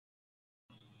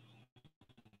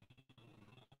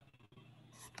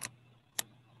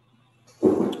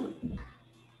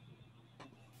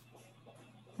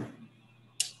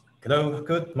Hello,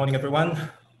 good morning, everyone.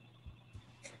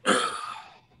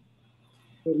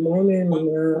 Good morning.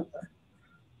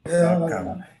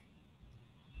 Welcome.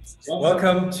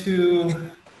 Welcome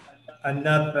to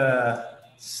another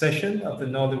session of the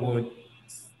Nollywood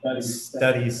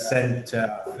Studies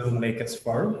Centre Filmmakers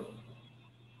Forum.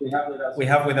 We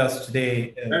have with us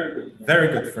today a very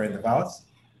good friend of ours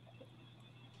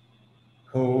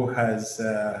who is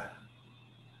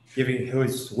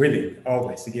willing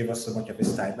always to give us so much of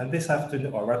his time. And this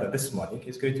afternoon, or rather this morning,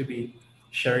 he's going to be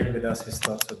sharing with us his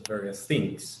thoughts on various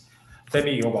things.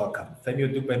 Femi, you're welcome. Femi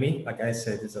Odugbemi, like I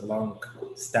said, is a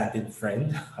long-standing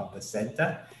friend of the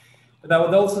center. But I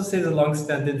would also say he's a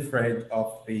long-standing friend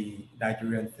of the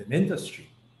Nigerian film industry.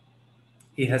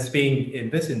 He has been in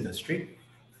this industry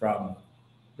from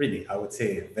really, I would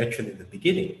say, virtually the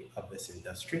beginning of this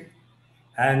industry.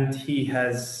 And he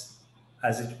has,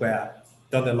 as it were,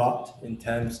 done a lot in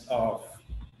terms of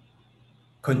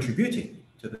contributing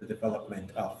to the development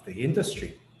of the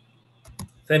industry.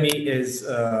 Femi is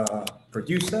a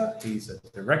producer, he's a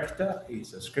director,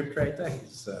 he's a scriptwriter,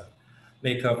 he's a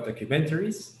maker of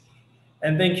documentaries.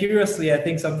 And then curiously, I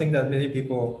think something that many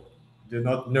people do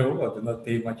not know or do not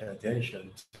pay much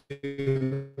attention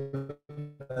to,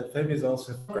 Femi is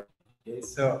also okay?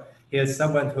 So he is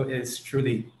someone who is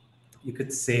truly, you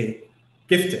could say,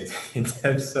 gifted in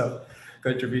terms of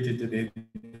contributing to the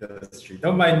industry.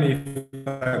 Don't mind me if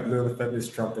I blow Femi's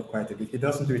trumpet quite a bit. He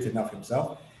doesn't do it enough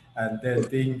himself. And then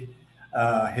being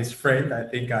his friend, I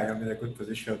think I am in a good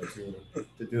position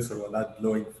to do some of that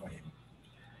blowing for him.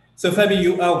 So Femi,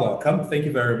 you are welcome. Thank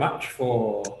you very much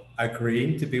for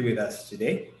agreeing to be with us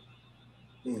today.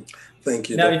 Thank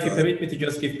you. Now, if you permit me to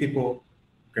just give people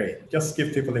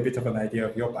a bit of an idea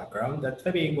of your background. That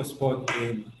Femi was born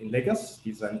in Lagos.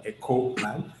 He's an Eco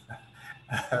man,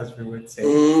 as we would say.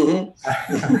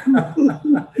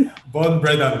 Born,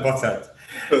 bred, and buttered.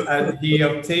 And he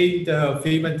obtained a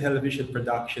film and television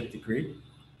production degree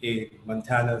in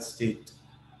Montana State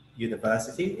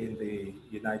University in the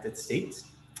United States.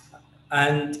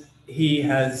 And he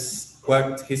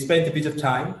spent a bit of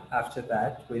time after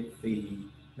that with the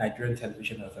Nigerian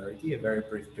Television Authority, a very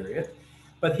brief period.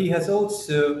 But he has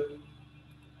also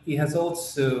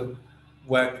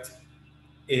worked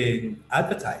in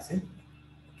advertising,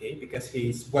 okay, because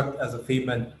he's worked as a film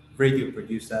and radio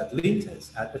producer at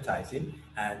Linter's Advertising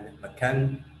and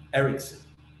McCann Erickson.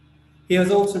 He has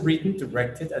also written,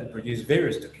 directed, and produced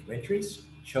various documentaries,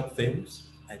 short films,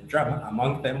 and drama.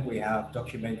 Among them, we have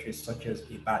documentaries such as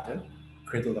Ibadan,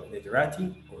 Cradle of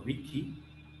Literati, Oriki,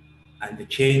 and The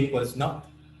Chain Was Not,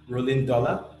 Rolling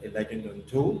Dollar, A Legend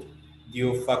Untold,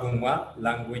 Dio Fagunwa,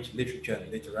 Language, Literature, and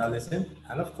Literalism,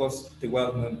 and of course, the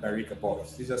well-known Barika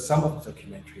Boys. These are some of the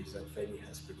documentaries that Femi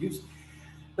has produced.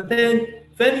 But then,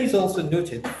 Femi is also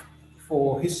noted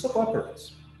for his soap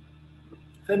operas.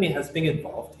 Femi has been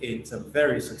involved in some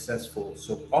very successful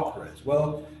soap operas.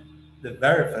 Well, the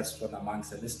very first one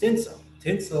amongst them is Tinsel.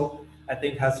 Tinsel, I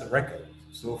think, has a record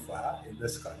so far in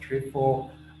this country for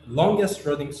longest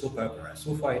running soap opera.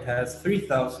 So far, it has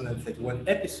 3,031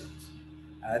 episodes.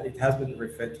 And it has been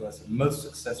referred to as the most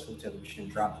successful television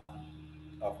drama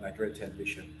of Nigerian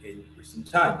television in recent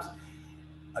times.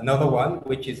 Another one,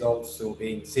 which is also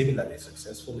being similarly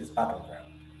successful, is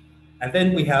Battleground. And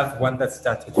then we have one that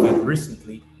started very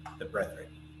recently, The Brethren.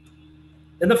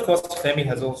 Then, of course, Femi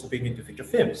has also been into feature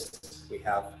films. We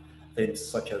have films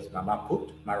such as Mama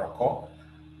Put, Marocco,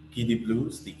 Giddy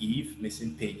Blues, The Eve,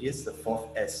 Missing Pages, The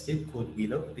Fourth Estate, Code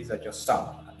Willow. These are just some.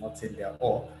 I'm not saying they're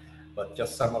all, but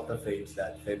just some of the films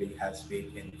that Femi has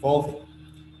been involved in.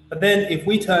 But then if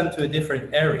we turn to a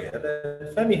different area,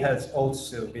 Femi has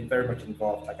also been very much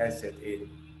involved, like I said, in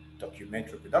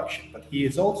documentary production, but he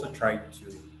is also trying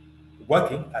to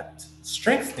working at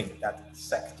strengthening that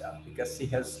sector because he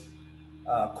has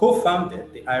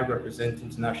co-founded the I Represent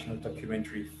International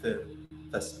Documentary Film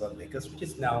Festival Lagos, which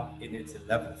is now in its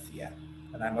 11th year.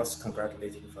 And I must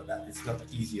congratulate him for that. It's not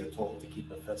easy at all to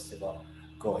keep a festival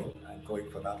going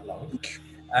for that long.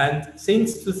 And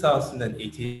since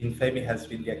 2018, Femi has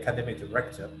been the Academic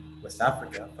Director, West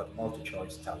Africa, for the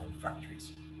Multichoice Talent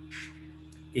Factories.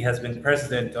 He has been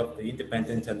president of the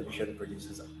Independent Television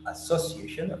Producers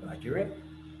Association of Nigeria,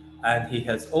 and he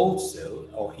is also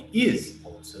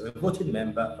a voting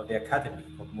member of the Academy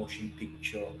of Motion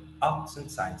Picture Arts and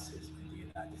Sciences in the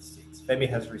United States. Femi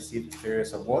has received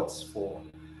various awards for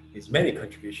his many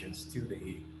contributions to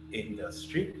the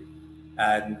industry.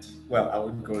 And well, I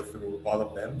wouldn't go through all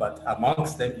of them, but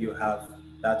amongst them you have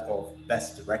that of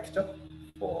Best Director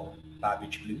for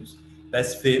Babbage Blues,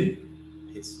 Best Film,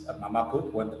 his Mama Put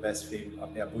won the Best Film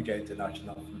of the Abuja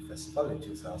International Film Festival in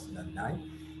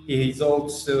 2009. He has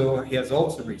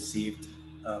also received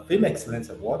a Film Excellence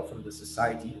Award from the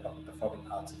Society of the Performing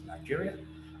Arts of Nigeria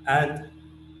and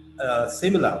a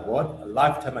similar award, a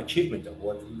Lifetime Achievement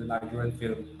Award from the Nigerian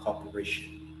Film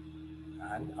Corporation,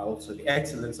 and also the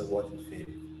Excellence Award in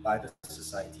Film by the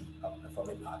Society of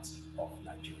Performing Arts of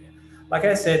Nigeria. Like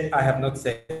I said, I have not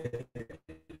said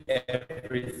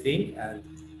everything, and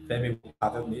Femi will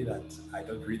pardon me that I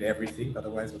don't read everything,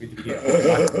 otherwise we're going to be here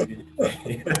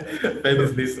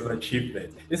Femi's list of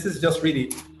achievements. This is just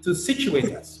really to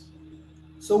situate us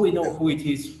so we know who it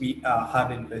is we are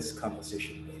having this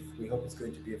conversation with. We hope it's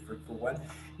going to be a fruitful one.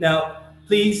 Now,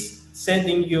 please send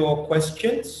in your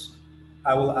questions.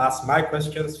 I will ask my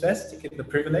questions first to get the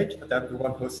privilege that I'm the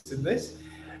one hosting this.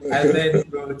 And then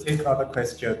we'll take other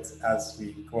questions as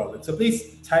we go along. So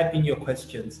please type in your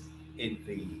questions in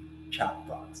the chat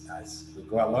box as we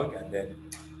go along, and then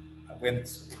when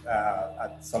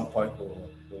at some point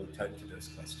we'll turn to those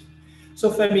questions. So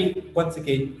Femi, once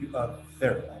again, you are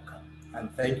very welcome.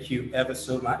 And thank you ever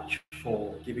so much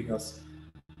for giving us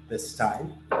this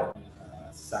time on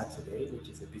Saturday, which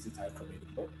is a busy time for many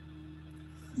people.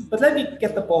 But let me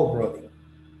get the ball rolling.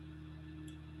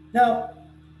 Now,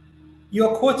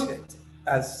 you're quoted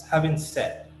as having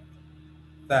said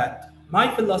that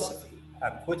my philosophy,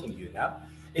 I'm quoting you now,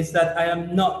 is that I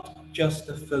am not just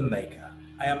a filmmaker.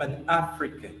 I am an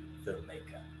African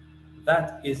filmmaker.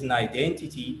 That is an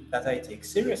identity that I take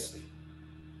seriously.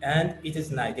 And it is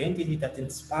an identity that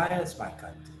inspires my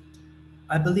content.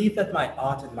 I believe that my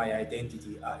art and my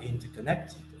identity are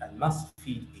interconnected and must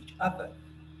feed each other.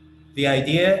 The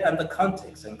idea and the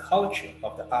context and culture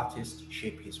of the artist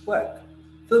shape his work.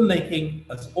 Filmmaking,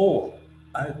 as all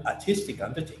artistic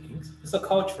undertakings, is a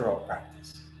cultural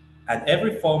practice, and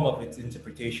every form of its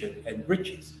interpretation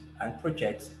enriches and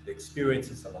projects the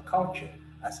experiences of a culture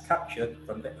as captured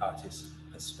from the artist's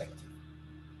perspective.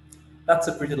 That's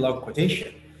a pretty long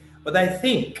quotation, but I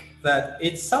think that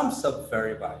it sums up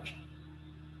very much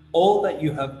all that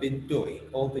you have been doing,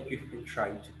 all that you've been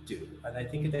trying to do, and I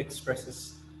think it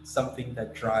expresses something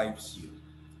that drives you.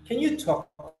 Can you talk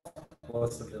to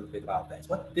us a little bit about that?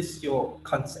 What is your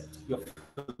concept, your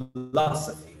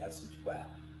philosophy, as it were,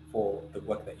 for the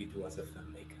work that you do as a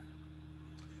filmmaker?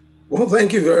 Well,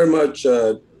 thank you very much,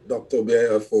 Dr.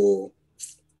 Obiaya, for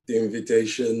the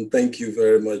invitation. Thank you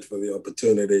very much for the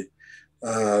opportunity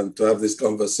to have this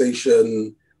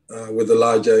conversation with the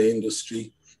larger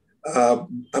industry.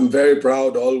 I'm very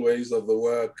proud always of the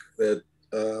work that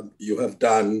you have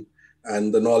done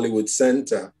and the Nollywood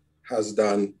Centre has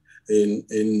done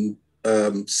in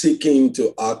seeking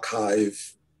to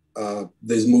archive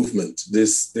this movement,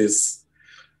 this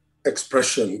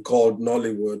expression called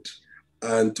Nollywood,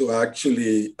 and to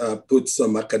actually put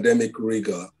some academic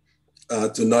rigor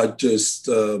to not just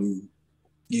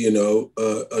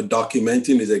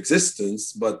documenting its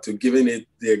existence, but to giving it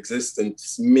the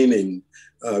existence meaning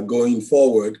going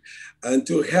forward, and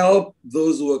to help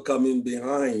those who are coming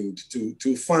behind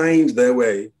to find their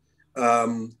way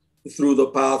through the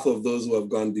path of those who have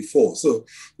gone before. So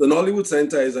the Nollywood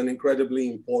Centre is an incredibly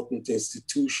important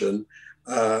institution,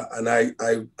 and I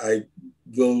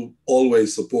will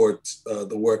always support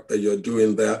the work that you're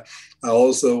doing there. I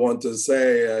also want to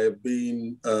say I've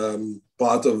been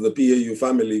part of the PAU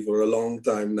family for a long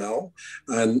time now,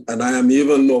 and I am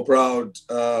even more proud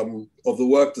of the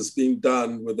work that's being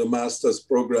done with the master's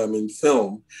program in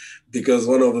film, because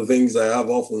one of the things I have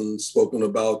often spoken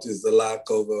about is the lack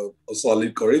of a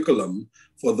solid curriculum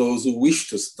for those who wish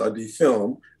to study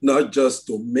film, not just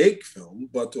to make film,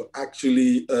 but to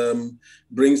actually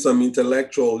bring some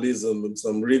intellectualism and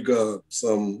some rigor,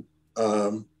 some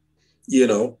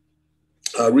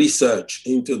research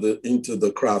into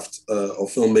the craft of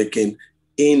filmmaking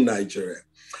in Nigeria.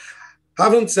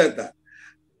 Having said that,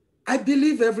 I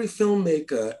believe every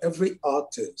filmmaker, every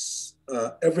artist,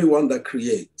 everyone that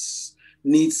creates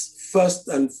needs first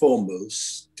and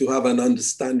foremost to have an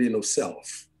understanding of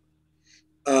self.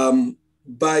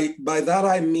 By that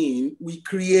I mean we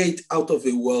create out of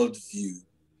a worldview.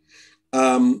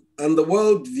 And the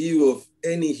worldview of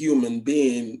any human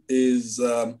being is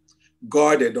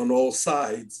guarded on all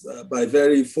sides by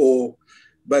four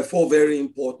very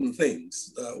important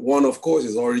things. One, of course,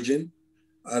 is origin.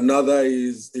 Another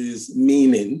is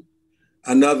meaning.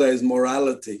 Another is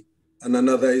morality. And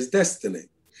another is destiny.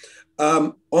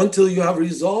 Until you have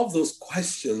resolved those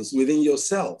questions within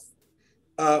yourself,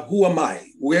 who am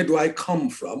I? Where do I come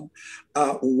from?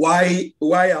 Why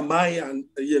am I,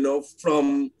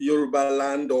 from Yoruba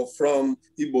land or from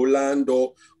Igbo land,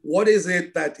 or what is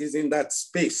it that is in that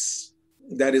space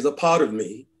that is a part of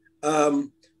me?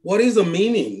 What is the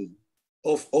meaning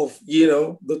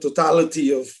the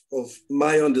totality of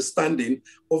my understanding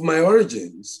of my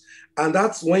origins. And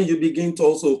that's when you begin to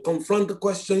also confront the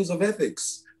questions of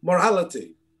ethics,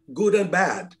 morality, good and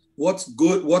bad. What's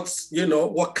good?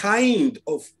 What kind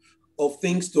of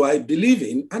things do I believe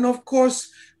in? And of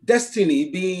course, destiny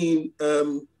being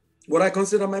what I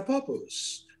consider my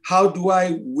purpose. How do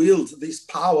I wield this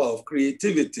power of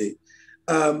creativity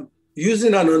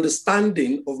using an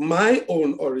understanding of my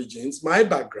own origins, my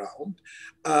background,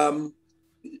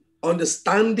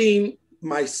 understanding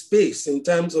my space in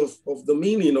terms of the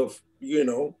meaning of,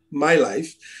 my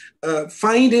life,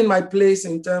 finding my place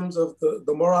in terms of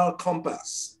the moral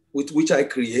compass with which I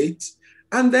create,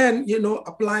 and then,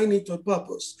 applying it to a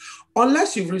purpose.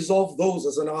 Unless you've resolved those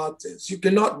as an artist, you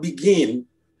cannot begin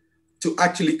to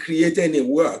actually create any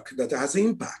work that has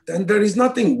impact. And there is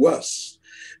nothing worse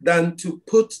than to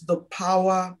put the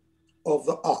power of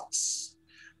the arts,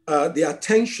 the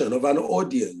attention of an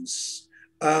audience,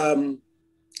 in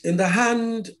the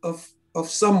hand of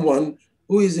someone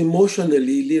who is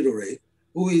emotionally literate,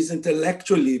 who is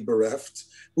intellectually bereft,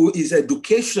 who is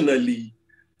educationally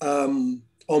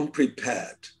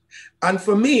unprepared. And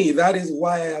for me, that is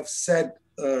why I have said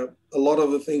a lot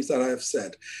of the things that I have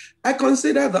said. I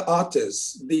consider the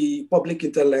artist the public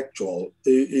intellectual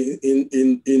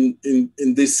in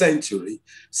this century,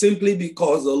 simply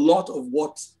because a lot of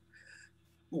what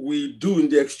we do in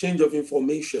the exchange of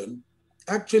information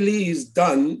actually is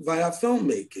done via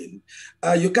filmmaking.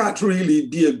 You can't really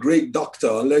be a great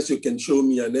doctor unless you can show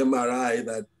me an MRI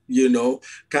that,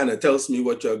 kind of tells me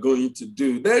what you're going to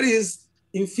do. There is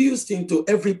infused into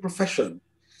every profession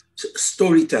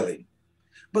storytelling.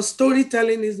 But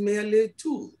storytelling is merely a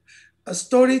tool. A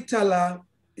storyteller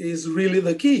is really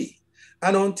the key.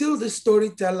 And until the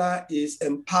storyteller is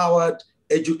empowered,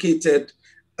 educated,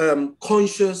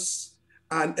 conscious,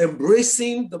 and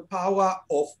embracing the power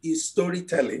of his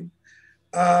storytelling,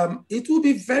 it will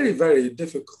be very, very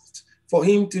difficult for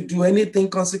him to do anything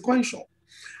consequential.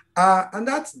 And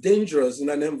that's dangerous in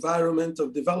an environment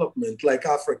of development like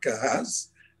Africa has,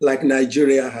 like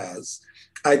Nigeria has.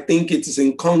 I think it is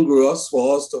incongruous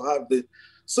for us to have the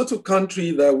sort of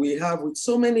country that we have with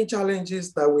so many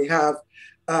challenges that we have.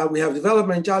 We have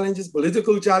development challenges,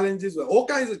 political challenges, all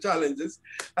kinds of challenges.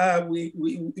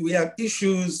 We have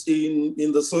issues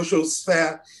in the social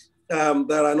sphere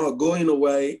that are not going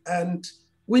away. And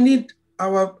we need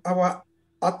our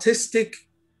artistic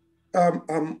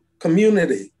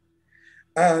community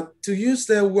to use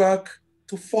their work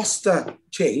to foster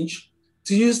change,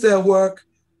 to use their work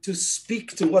to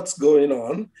speak to what's going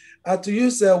on, to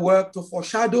use their work to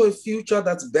foreshadow a future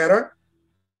that's better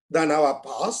than our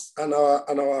past and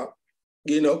our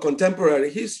contemporary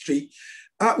history.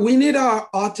 We need our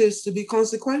artists to be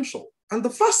consequential. And the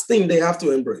first thing they have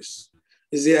to embrace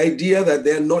is the idea that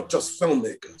they're not just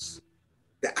filmmakers.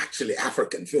 They're actually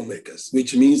African filmmakers,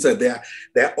 which means that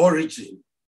their origin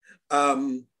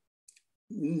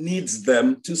needs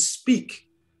them to speak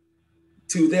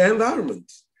to their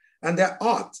environment. And their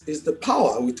art is the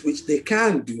power with which they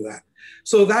can do that.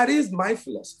 So that is my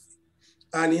philosophy.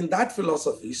 And in that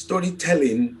philosophy,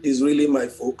 storytelling is really my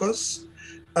focus.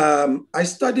 I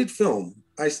studied film.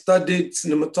 I studied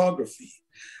cinematography.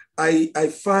 I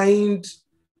find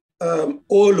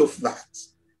all of that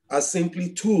as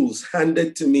simply tools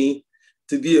handed to me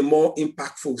to be a more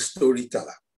impactful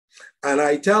storyteller. And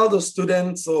I tell the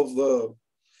students of the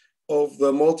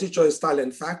Multichoice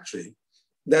Talent Factory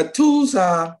that tools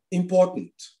are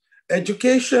important.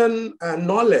 Education and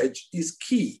knowledge is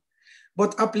key,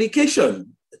 but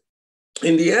application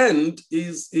in the end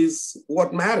is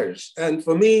what matters. And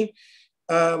for me,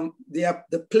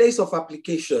 the place of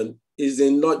application is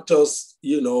in not just,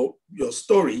 your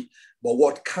story, but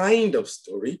what kind of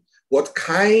story, what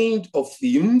kind of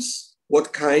themes,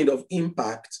 what kind of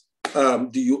impact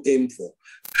do you aim for?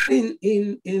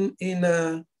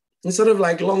 In sort of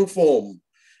like long form,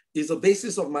 is the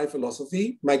basis of my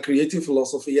philosophy, my creative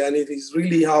philosophy, and it is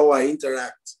really how I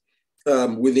interact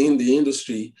within the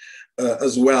industry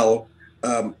as well.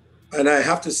 And I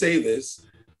have to say this,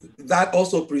 that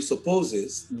also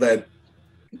presupposes that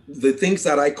the things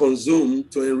that I consume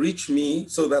to enrich me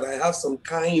so that I have some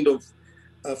kind of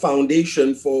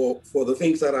foundation for the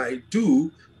things that I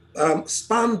do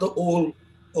span the whole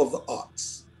of the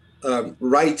arts.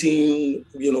 Writing,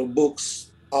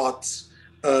 books, art,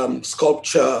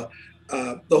 sculpture,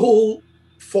 the whole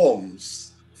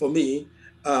forms for me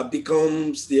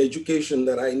becomes the education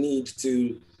that I need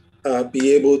to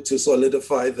be able to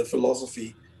solidify the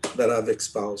philosophy that I've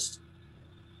espoused.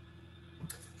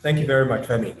 Thank you very much,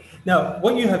 Femi. Now,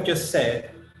 what you have just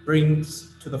said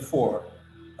brings to the fore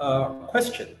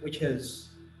question, which is,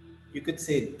 you could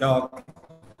say, dog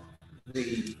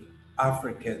the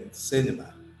African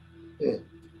cinema. Mm.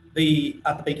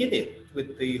 At the beginning,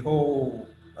 with the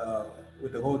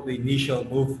initial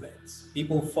movements,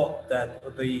 people thought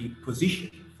that the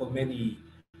position for many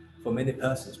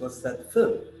persons was that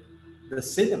film, the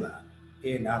cinema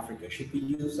in Africa, should be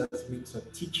used as a means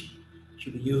of teaching,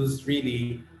 should be used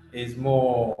really is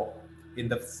more in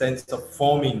the sense of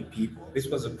forming people. This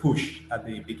was a push at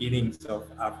the beginnings of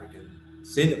African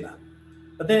cinema.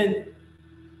 But then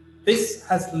this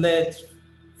has led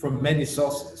from many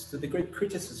sources to the great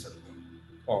criticism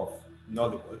of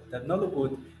Nollywood, that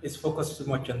Nollywood is focused too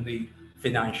much on the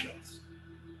financials,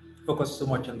 focused too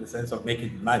much on the sense of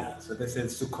making money. So this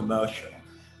is too commercial,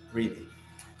 really.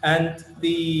 And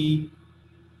the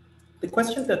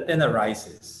question that then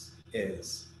arises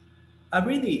is, are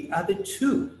the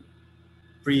two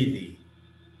really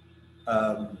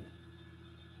um,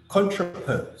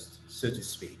 contraposed, so to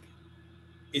speak?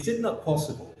 Is it not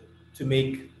possible to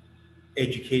make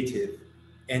educative,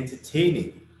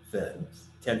 entertaining films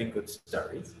telling good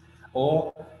stories?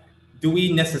 Or do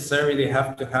we necessarily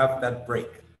have to have that break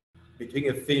between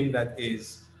a film that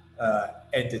is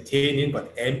entertaining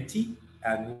but empty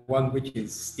and one which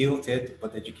is stilted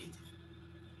but educative?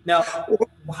 Now,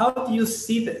 how do you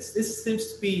see this? This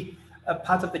seems to be a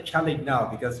part of the challenge now,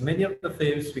 because many of the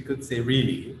films, we could say,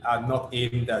 really are not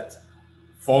aimed at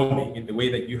forming in the way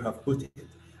that you have put it,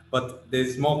 but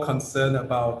there's more concern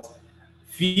about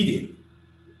feeding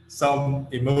some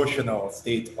emotional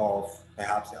state of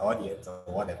perhaps the audience or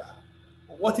whatever.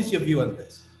 What is your view on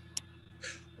this?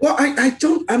 Well,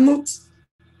 I'm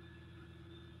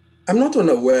not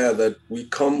unaware that we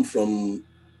come from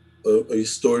a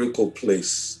historical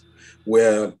place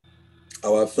where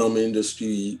our film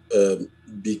industry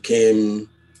became,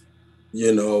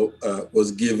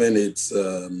 was given its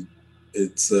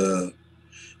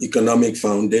economic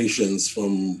foundations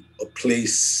from a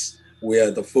place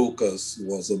where the focus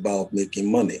was about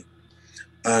making money.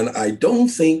 And I don't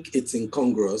think it's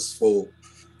incongruous for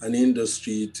an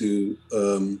industry to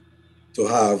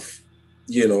have,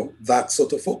 that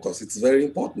sort of focus. It's very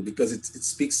important because it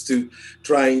speaks to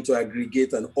trying to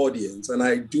aggregate an audience. And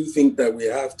I do think that we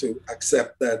have to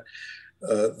accept that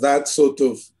that sort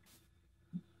of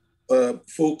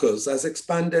focus has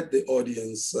expanded the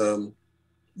audience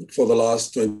for the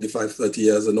last 25, 30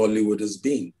 years in Hollywood has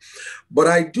been. But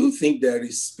I do think there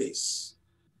is space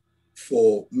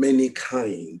for many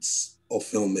kinds of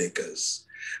filmmakers.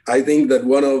 I think that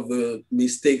one of the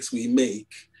mistakes we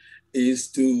make is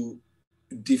to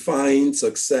define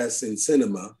success in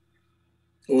cinema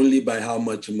only by how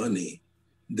much money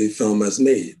the film has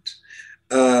made.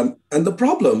 And the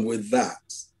problem with that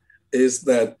is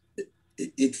that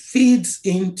it feeds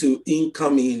into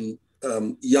incoming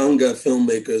younger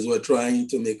filmmakers who are trying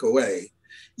to make a way.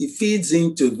 It feeds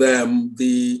into them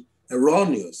the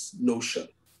erroneous notion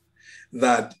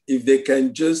that if they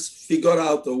can just figure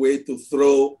out a way to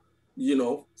throw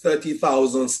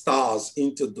 30,000 stars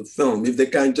into the film, if they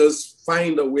can just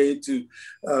find a way to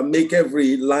make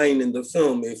every line in the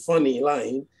film a funny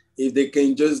line, if they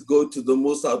can just go to the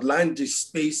most outlandish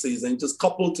spaces and just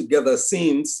couple together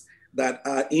scenes that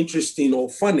are interesting or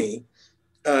funny,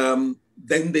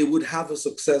 then they would have a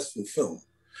successful film.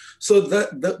 So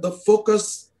the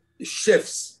focus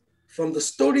shifts from the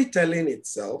storytelling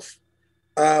itself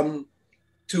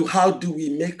to how do we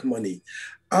make money.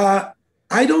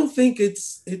 I don't think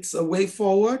it's a way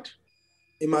forward,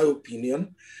 in my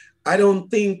opinion. I don't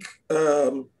think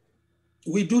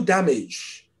we do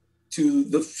damage to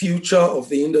the future of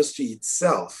the industry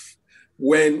itself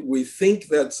when we think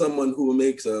that someone who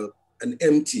makes an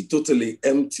empty, totally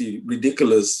empty,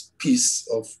 ridiculous piece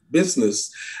of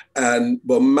business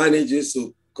but manages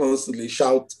to constantly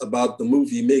shout about the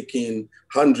movie making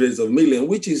hundreds of millions,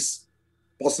 which is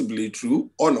possibly true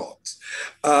or not.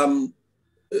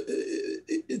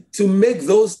 To make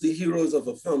those the heroes of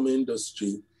a film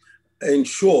industry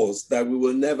ensures that we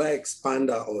will never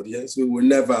expand our audience.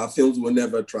 Our films will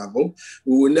never travel.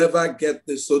 We will never get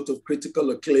the sort of critical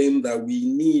acclaim that we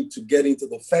need to get into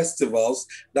the festivals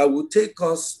that will take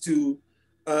us to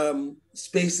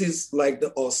spaces like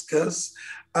the Oscars.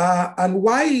 And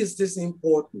why is this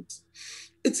important?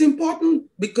 It's important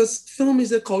because film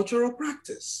is a cultural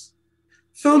practice.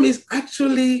 Film is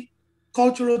actually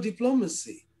cultural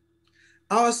diplomacy.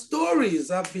 Our stories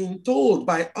have been told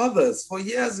by others for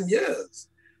years and years,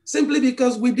 simply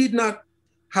because we did not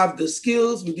have the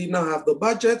skills, we did not have the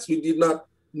budgets, we did not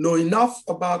know enough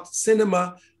about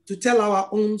cinema to tell our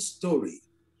own story.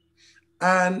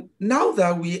 And now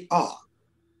that we are,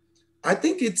 I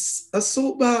think it's a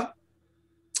sober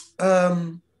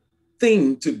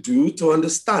thing to do to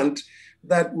understand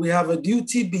that we have a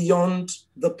duty beyond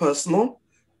the personal,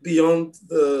 beyond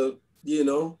the,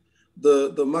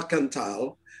 the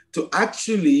mercantile, to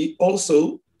actually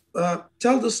also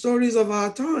tell the stories of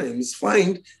our times,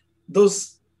 find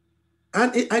those,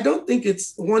 and I don't think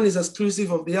it's one is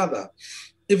exclusive of the other.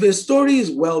 If a story is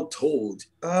well told,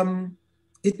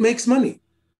 it makes money.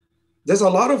 There's a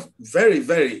lot of very,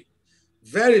 very,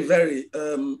 very, very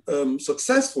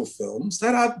successful films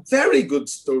that have very good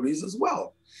stories as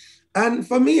well. And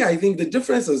for me, I think the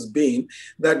difference has been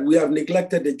that we have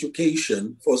neglected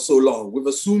education for so long. We've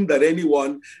assumed that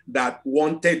anyone that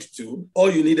wanted to,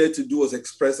 all you needed to do was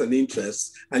express an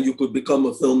interest and you could become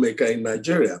a filmmaker in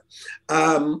Nigeria.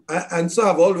 And so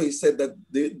I've always said that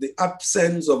the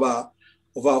absence of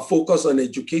our focus on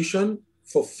education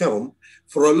for film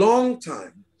for a long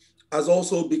time has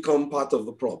also become part of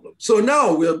the problem. So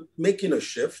now we're making a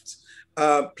shift.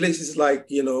 Places like,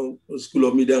 School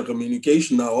of Media and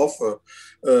Communication now offer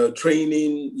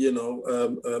training,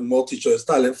 Multichoice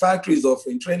Talent Factory is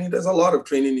offering training. There's a lot of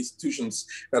training institutions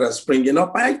that are springing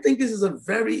up. I think this is a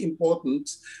very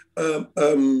important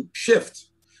shift,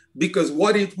 because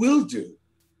what it will do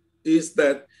is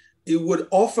that it would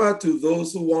offer to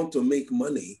those who want to make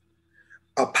money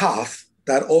a path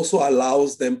that also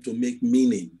allows them to make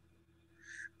meaning.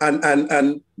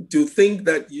 And to think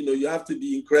that, you have to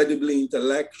be incredibly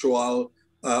intellectual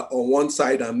on one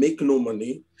side and make no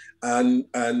money,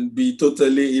 and be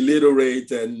totally illiterate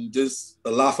and just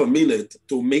laugh a minute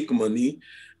to make money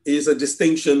is a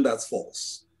distinction that's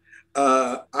false.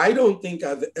 I don't think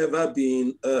I've ever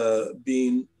been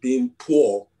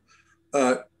poor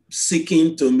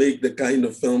seeking to make the kind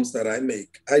of films that I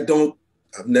make.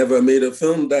 I've never made a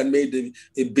film that made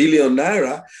 $1 billion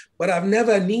naira, but I've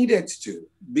never needed to,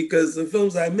 because the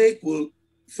films I make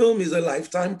film is a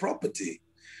lifetime property.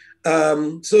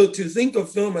 So to think of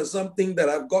film as something that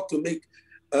I've got to make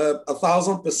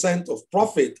 1,000% of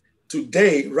profit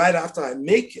today, right after I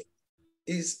make it,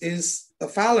 is a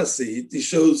fallacy. It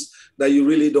shows that you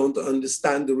really don't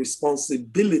understand the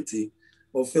responsibility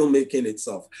of filmmaking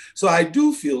itself. So I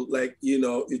do feel like,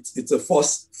 it's a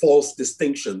false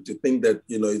distinction to think that,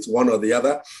 it's one or the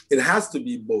other. It has to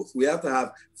be both. We have to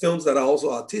have films that are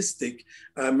also artistic,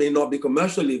 may not be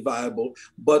commercially viable,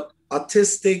 but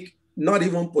artistic, not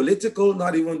even political,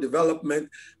 not even development,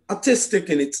 artistic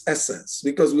in its essence,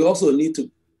 because we also need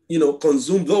to,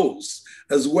 consume those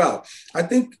as well. I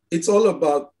think it's all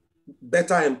about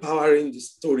better empowering the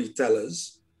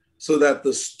storytellers, so that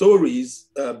the stories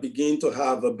begin to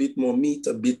have a bit more meat,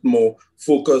 a bit more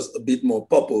focus, a bit more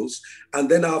purpose. And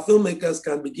then our filmmakers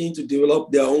can begin to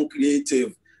develop their own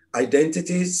creative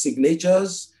identities,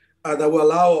 signatures, that will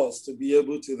allow us to be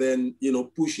able to then,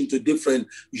 push into different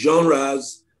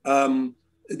genres.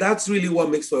 That's really what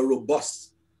makes for a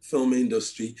robust film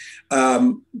industry.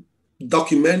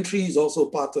 Documentary is also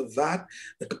part of that,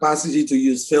 the capacity to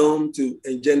use film to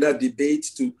engender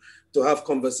debate, to have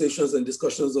conversations and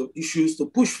discussions of issues, to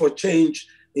push for change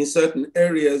in certain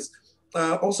areas,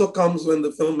 also comes when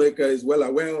the filmmaker is well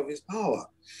aware of his power.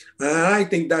 And I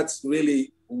think that's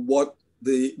really what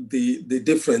the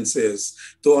difference is,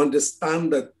 to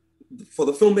understand that, for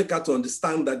the filmmaker to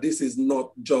understand that this is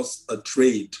not just a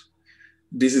trade.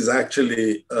 This is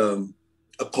actually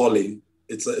a calling.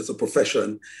 It's a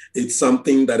profession. It's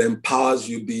something that empowers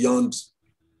you beyond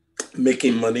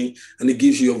making money, and it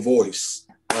gives you a voice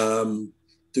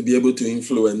to be able to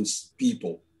influence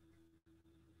people.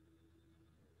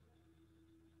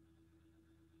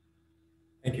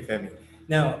 Thank you, Femi.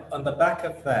 Now, on the back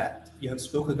of that, you have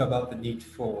spoken about the need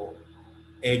for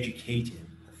educating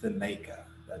the filmmaker,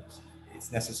 that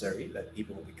it's necessary that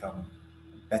people become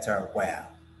better aware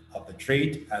of the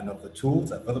trade and of the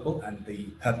tools available and the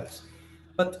purpose.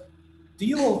 But do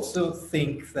you also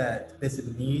think that there's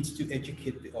a need to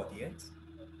educate the audience?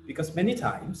 Because many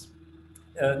times,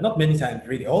 not many times,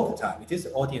 really all the time, it is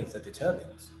the audience that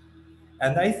determines.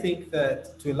 And I think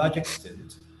that to a large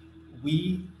extent,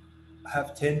 we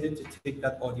have tended to take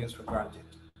that audience for granted.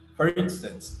 For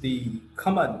instance, the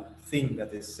common thing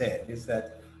that is said is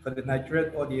that for the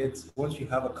Nigerian audience, once you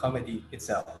have a comedy, it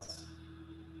sells.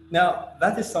 Now,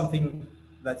 that is something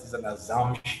that is an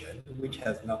assumption which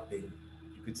has not been,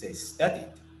 you could say,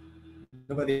 studied.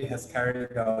 Nobody has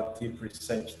carried out deep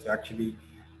research to actually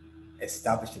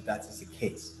establish that that is the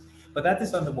case. But that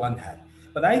is on the one hand.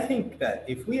 But I think that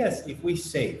if we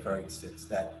say, for instance,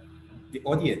 that the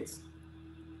audience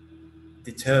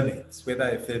determines whether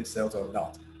a film sells or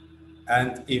not,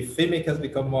 and if filmmakers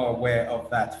become more aware of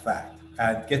that fact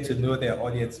and get to know their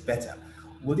audience better,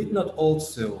 would it not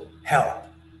also help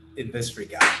in this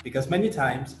regard? Because many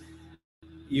times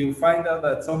you find out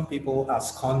that some people are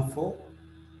scornful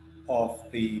of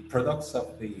the products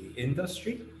of the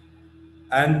industry,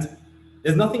 and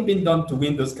there's nothing being done to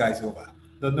win those guys over.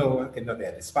 No, okay, no,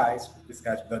 they're despised. These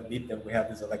guys, we don't need them. We have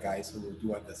these other guys who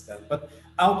do understand. But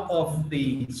out of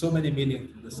the so many millions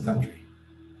in this country,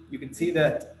 you can see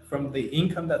that from the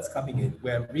income that's coming in,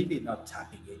 we're really not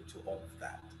tapping into all of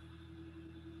that.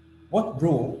 What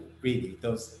role really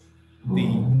does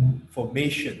the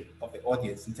formation of the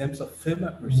audience in terms of film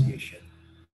appreciation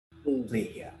play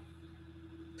here?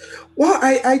 Well,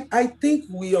 I think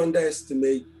we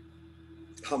underestimate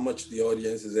how much the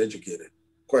audience is educated,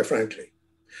 quite frankly.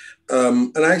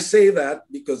 And I say that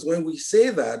because when we say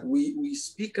that, we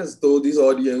speak as though this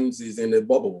audience is in a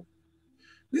bubble.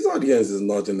 This audience is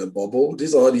not in a bubble.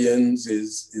 This audience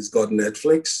is got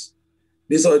Netflix.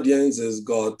 This audience has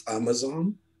got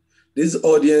Amazon. This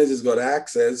audience has got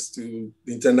access to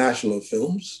international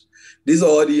films. This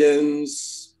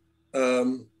audience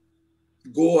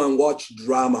go and watch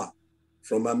drama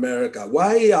from America.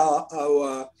 Why are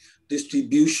our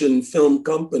distribution film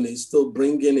companies still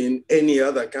bringing in any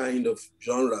other kind of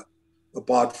genre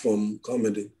apart from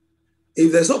comedy?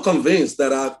 If they're so convinced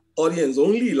that our audience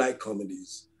only like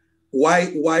comedies,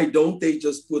 why don't they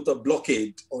just put a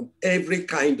blockade on every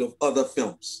kind of other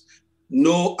films?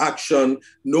 No action,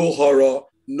 no horror,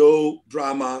 no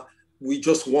drama. We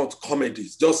just want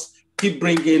comedies. Just keep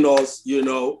bringing us,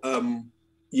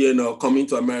 Coming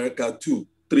to America 2,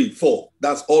 3, 4.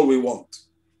 That's all we want.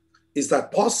 Is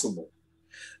that possible?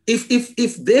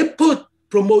 If they put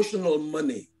promotional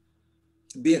money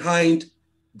behind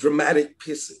dramatic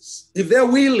pieces, if they're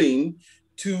willing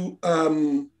to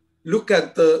look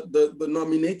at the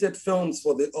nominated films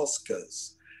for the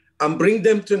Oscars and bring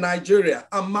them to Nigeria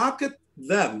and market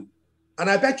them, and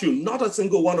I bet you not a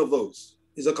single one of those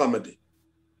is a comedy.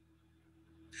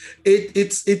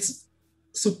 It's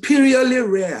superiorly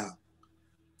rare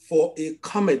for a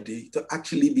comedy to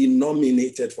actually be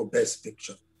nominated for Best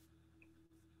Picture.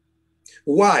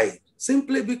 Why?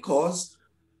 Simply because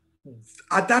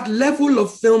at that level of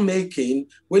filmmaking,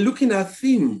 we're looking at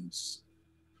themes.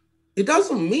 It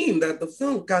doesn't mean that the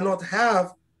film cannot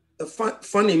have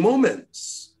funny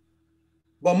moments,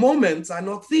 but moments are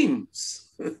not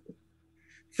themes.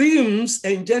 Themes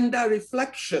engender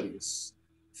reflections.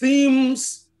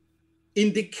 Themes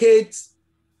indicate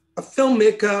a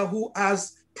filmmaker who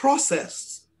has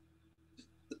processed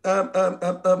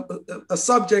a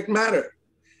subject matter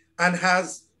and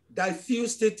has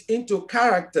diffused it into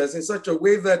characters in such a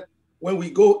way that when we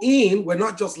go in, we're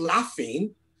not just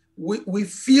laughing, we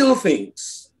feel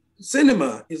things.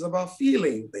 Cinema is about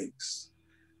feeling things.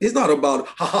 It's not about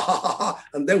ha ha ha ha ha,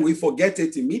 and then we forget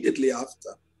it immediately after.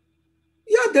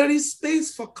 Yeah, there is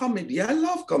space for comedy. I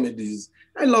love comedies.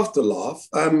 I love to laugh.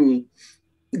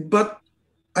 But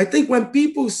I think when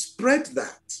people spread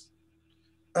that,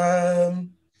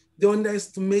 they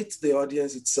underestimate the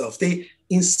audience itself. They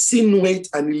insinuate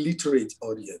an illiterate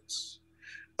audience.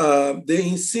 They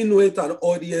insinuate an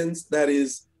audience that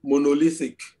is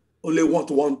monolithic, only want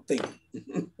one thing.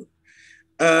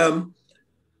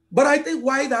 But I think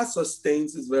why that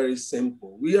sustains is very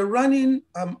simple. We are running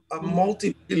a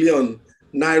multi-billion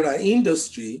naira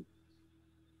industry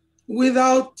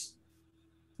without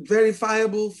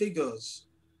verifiable figures,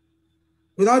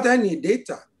 without any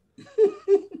data.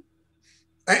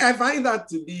 I find that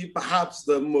to be perhaps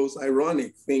the most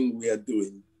ironic thing we are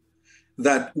doing,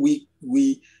 that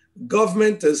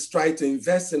government has tried to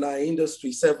invest in our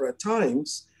industry several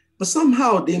times, but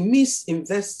somehow they miss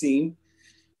investing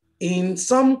in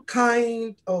some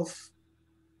kind of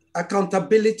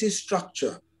accountability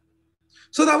structure.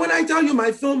 So that when I tell you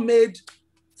my film made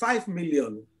 5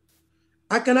 million,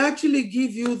 I can actually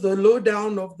give you the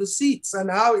lowdown of the seats and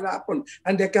how it happened.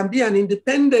 And there can be an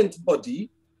independent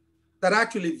body that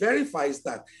actually verifies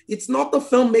that. It's not the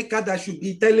filmmaker that should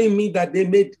be telling me that they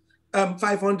made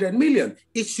 500 million.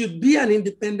 It should be an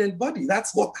independent body.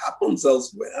 That's what happens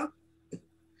elsewhere.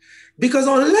 Because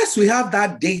unless we have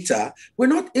that data, we're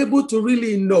not able to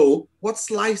really know what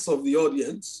slice of the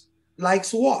audience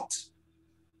likes what.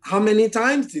 How many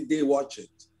times did they watch it?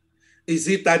 Is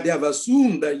it that they have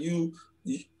assumed that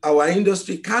our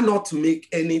industry cannot make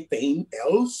anything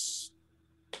else?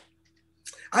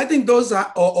 I think those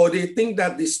are, or they think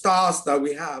that the stars that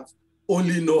we have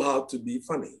only know how to be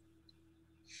funny.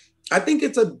 I think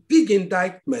it's a big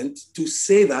indictment to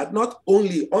say that, not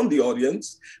only on the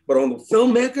audience, but on the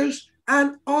filmmakers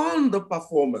and on the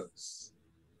performers.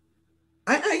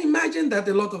 I imagine that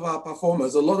a lot of our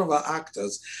performers, a lot of our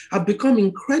actors have become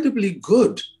incredibly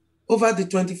good over the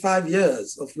 25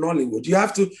 years of Nollywood. You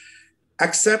have to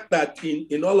accept that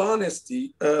in all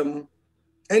honesty,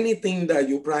 anything that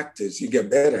you practice, you get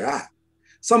better at.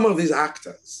 Some of these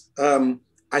actors,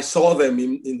 I saw them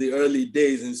in the early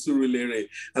days in Surulere,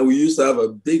 and we used to have a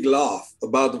big laugh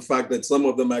about the fact that some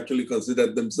of them actually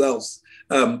considered themselves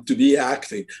to be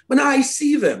acting. But now I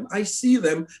see them,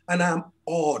 and I'm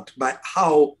awed by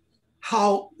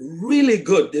how really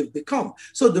good they've become.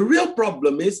 So the real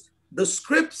problem is the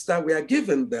scripts that we are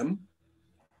giving them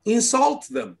insult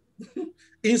them,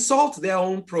 insult their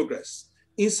own progress,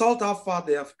 insult how far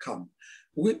they have come.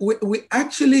 We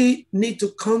actually need to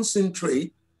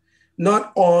concentrate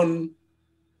not on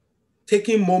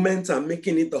taking moments and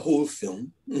making it the whole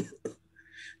film,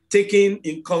 taking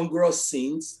incongruous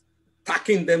scenes,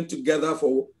 packing them together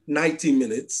for 90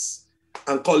 minutes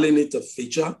and calling it a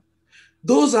feature.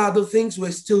 Those are the things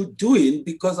we're still doing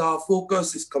because our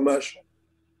focus is commercial.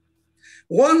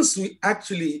 Once we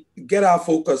actually get our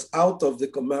focus out of the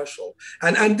commercial,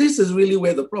 and this is really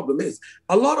where the problem is,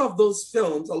 a lot of those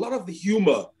films, a lot of the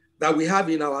humor that we have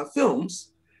in our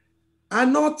films are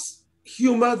not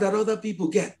humor that other people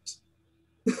get.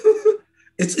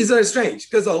 It's very strange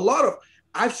because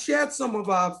I've shared some of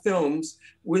our films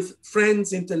with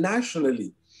friends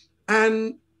internationally,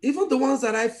 and even the ones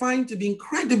that I find to be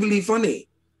incredibly funny,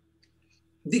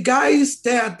 the guys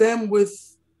stare at them with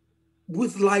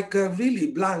like a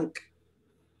really blank,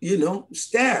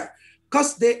 stare,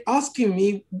 because they're asking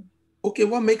me, okay,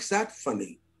 what makes that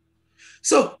funny?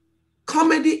 So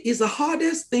comedy is the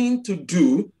hardest thing to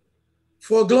do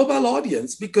for a global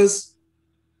audience because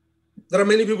there are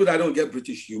many people that don't get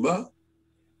British humor.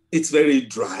 It's very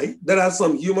dry. There are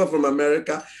some humor from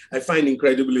America I find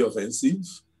incredibly offensive.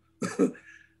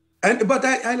 But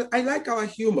I like our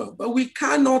humor, but we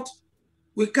cannot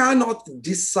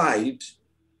decide.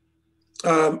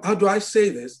 How do I say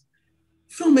this?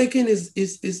 Filmmaking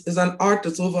is an art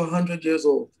that's over 100 years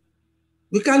old.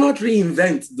 We cannot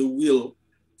reinvent the wheel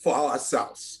for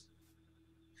ourselves.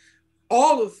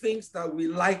 All the things that we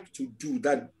like to do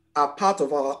that are part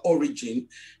of our origin,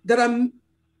 that are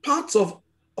parts of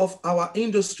our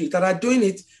industry that are doing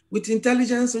it with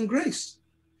intelligence and grace.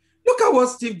 Look at what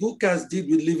Steve Gukas did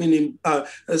with Living in,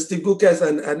 Steve Gukas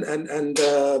and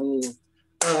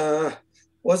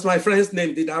what's my friend's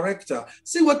name, the director.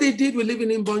 See what they did with Living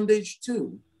in Bondage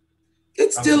too.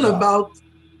 It's still about,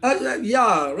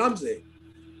 Ramsey.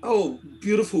 Oh,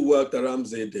 beautiful work that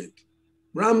Ramsey did.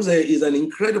 Ramsey is an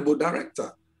incredible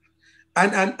director.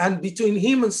 And between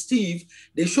him and Steve,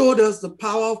 they showed us the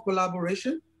power of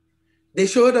collaboration. They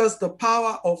showed us the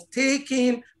power of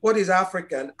taking what is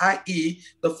African, i.e.,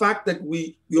 the fact that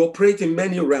we operate in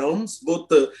many realms, both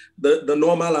the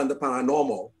normal and the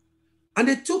paranormal. And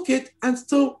they took it and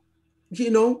still,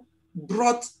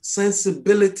 brought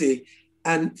sensibility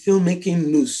and filmmaking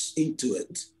nous into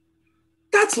it.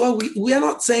 That's why we are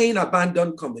not saying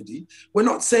abandon comedy. We're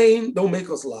not saying don't make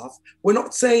us laugh. We're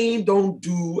not saying don't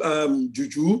do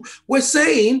juju. We're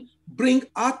saying bring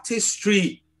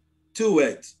artistry to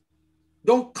it.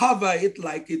 Don't cover it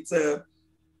like it's a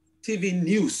TV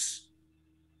news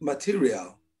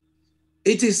material.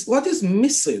 It is what is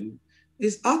missing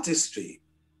is artistry.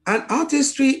 And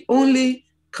artistry only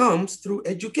comes through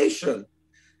education.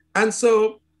 And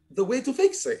so the way to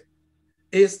fix it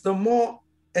is the more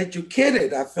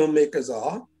educated our filmmakers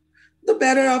are, the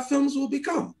better our films will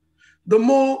become. The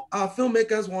more our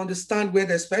filmmakers will understand where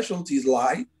their specialties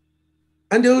lie,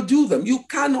 and they'll do them. You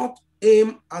cannot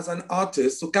aim as an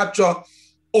artist to capture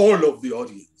all of the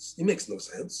audience. It makes no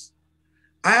sense.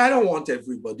 I don't want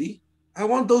everybody. I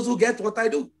want those who get what I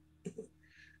do.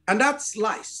 And that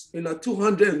slice in a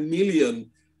 200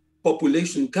 million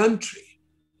population country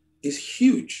is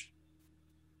huge.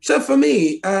 So for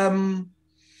me,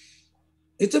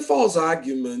 it's a false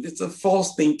argument. It's a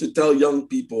false thing to tell young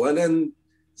people. And then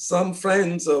some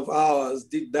friends of ours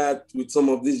did that with some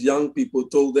of these young people,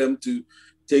 told them to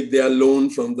take their loan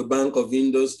from the Bank of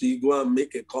Industry, go and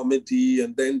make a comedy,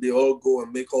 and then they all go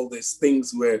and make all these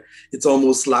things where it's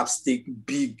almost slapstick,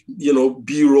 big,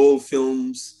 B-roll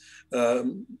films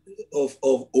of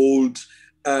old,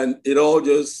 and it all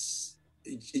just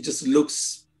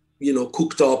looks,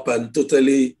 cooked up and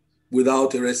totally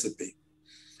without a recipe.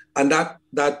 And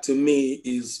that to me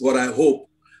is what I hope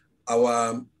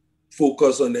our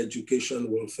focus on education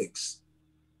will fix.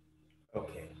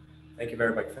 Okay, thank you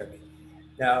very much, Femi.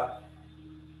 Now,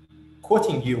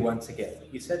 quoting you once again,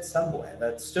 you said somewhere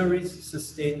that stories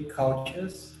sustain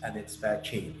cultures and inspire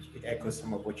change. It echoes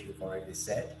some of what you've already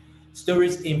said.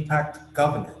 Stories impact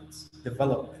governance,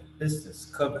 development, business,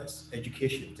 commerce,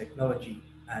 education, technology,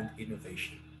 and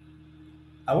innovation.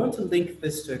 I want to link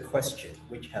this to a question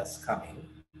which has come in.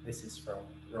 This is from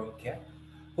Ronke,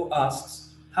 who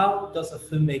asks, How does a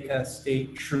filmmaker stay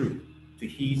true to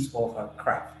his or her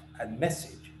craft and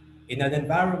message in an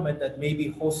environment that may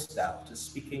be hostile to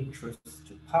speaking truth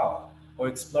to power or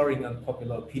exploring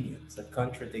unpopular opinions that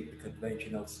contradict the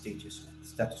conventional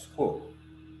status quo?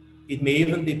 It may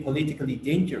even be politically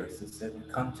dangerous in certain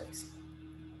contexts.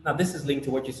 Now, this is linked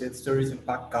to what you said, stories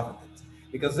impact governance,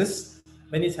 because this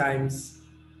many times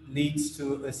leads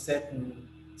to a certain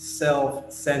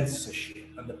self-censorship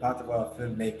on the part of our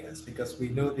filmmakers, because we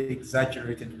know the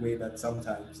exaggerated way that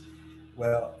sometimes,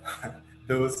 well,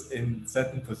 those in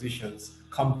certain positions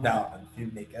come down on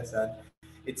filmmakers, and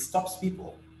it stops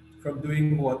people from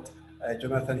doing what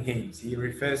Jonathan Haynes, he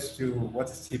refers to what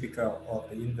is typical of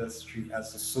the industry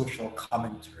as a social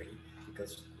commentary,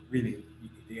 because really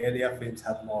the earlier films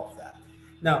had more of that.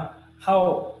 Now,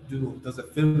 how does a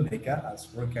filmmaker, as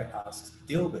Ronke asks,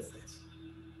 deal with this?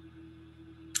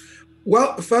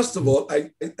 Well, first of all, I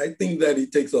think that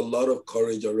it takes a lot of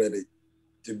courage already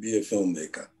to be a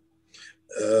filmmaker.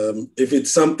 If it's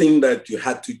something that you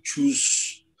had to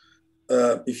choose,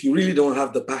 if you really don't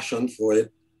have the passion for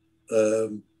it,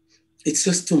 it's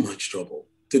just too much trouble,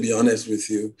 to be honest with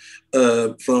you.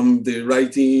 From the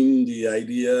writing, the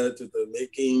idea, to the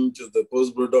making, to the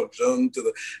post-production,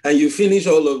 and you finish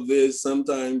all of this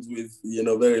sometimes with,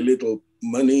 very little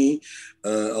money,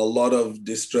 a lot of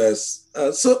distress.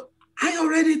 So I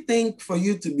already think for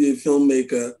you to be a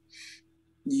filmmaker,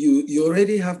 you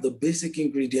already have the basic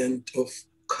ingredient of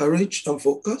courage and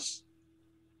focus.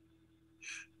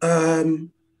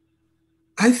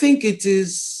 I think it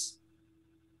is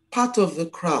part of the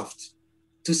craft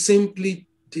to simply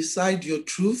decide your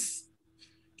truth,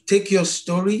 take your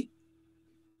story,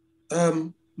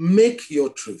 make your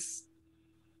truth,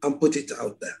 and put it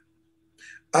out there.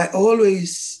 I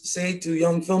always say to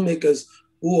young filmmakers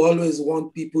who always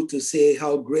want people to say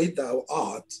how great thou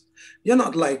art, you're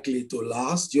not likely to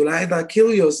last. You'll either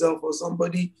kill yourself or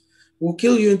somebody will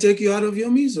kill you and take you out of your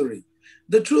misery.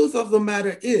 The truth of the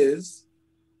matter is,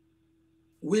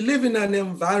 we live in an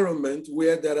environment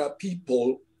where there are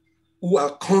people who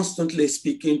are constantly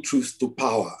speaking truth to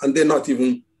power, and they're not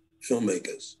even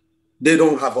filmmakers. They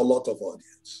don't have a lot of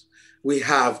audience. We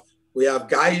have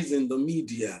guys in the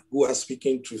media who are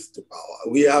speaking truth to power.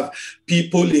 We have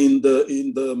people in the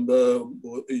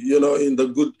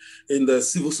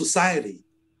civil society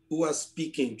who are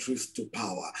speaking truth to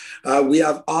power. We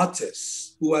have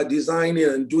artists who are designing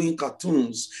and doing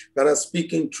cartoons that are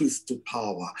speaking truth to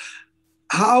power.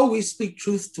 How we speak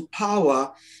truth to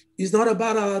power is not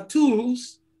about our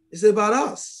tools, it's about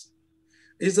us.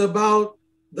 It's about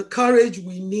the courage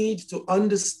we need to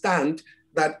understand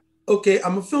that, okay,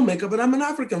 I'm a filmmaker, but I'm an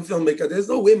African filmmaker. There's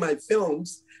no way my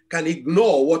films can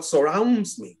ignore what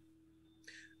surrounds me.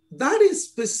 That is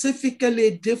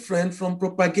specifically different from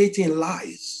propagating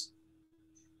lies.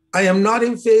 I am not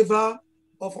in favor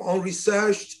of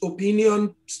unresearched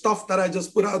opinion stuff that I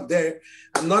just put out there.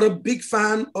 I'm not a big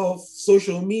fan of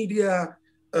social media,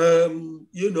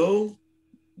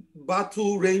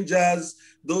 battle rangers,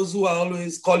 those who are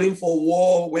always calling for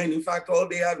war when in fact all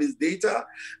they have is data.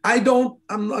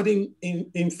 I'm not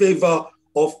in favor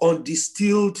of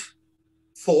undistilled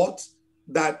thought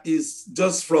that is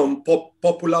just from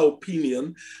popular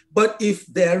opinion. But if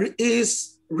there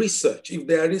is research, if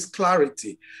there is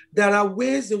clarity, there are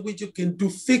ways in which you can do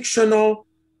fictional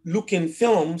looking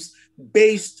films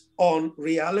based on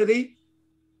reality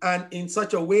and in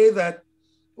such a way that,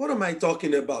 what am I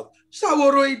talking about?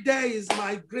 Shaworoide is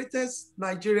my greatest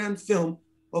Nigerian film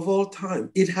of all time.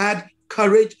 It had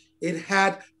courage, it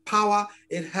had power,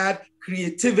 it had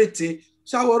creativity.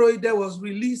 Shaworoide was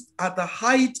released at the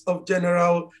height of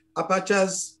General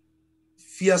Abacha's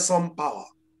fearsome power.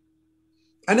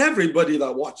 And everybody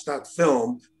that watched that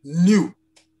film knew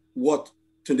what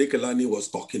Tunde Kelani was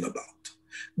talking about.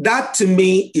 That to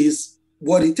me is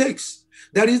what it takes.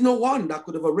 There is no one that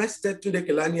could have arrested Tunde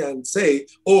Kelani and say,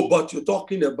 oh, but you're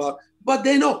talking about, but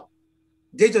they know.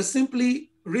 They just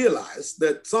simply realized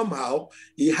that somehow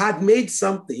he had made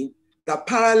something that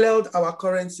paralleled our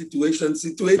current situation,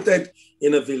 situated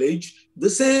in a village, the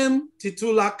same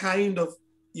titular kind of,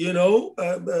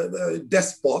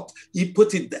 despot, he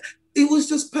put it there. It was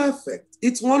just perfect.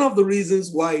 It's one of the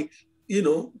reasons why,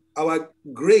 our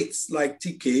greats like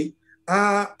TK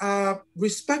are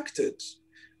respected.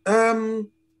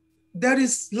 There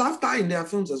is laughter in their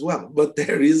films as well, but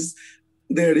there is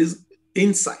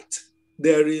insight,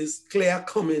 there is clear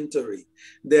commentary,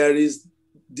 there is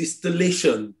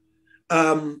distillation.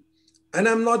 And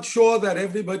I'm not sure that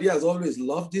everybody has always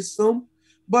loved this film,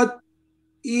 but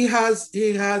he has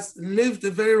lived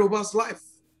a very robust life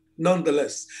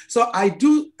nonetheless. So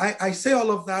I say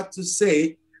all of that to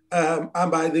say,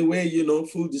 And by the way,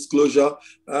 full disclosure,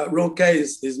 Ronke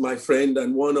is my friend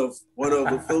and one of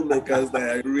the filmmakers that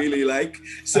I really like.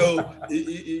 So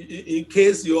in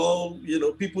case you all,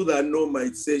 people that know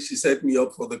might say she set me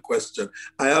up for the question.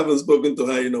 I haven't spoken to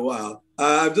her in a while.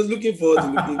 I'm just looking forward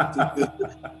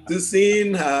to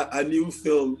seeing a new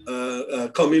film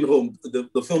coming home,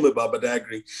 the film about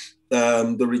Badagry,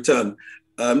 The Return.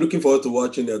 I'm looking forward to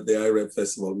watching it at the IREP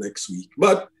Festival next week.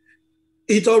 But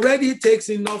it already takes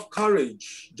enough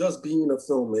courage just being a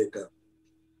filmmaker.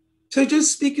 So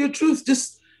just speak your truth.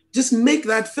 Just make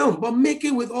that film, but make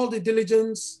it with all the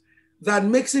diligence that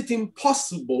makes it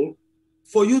impossible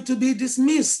for you to be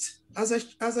dismissed as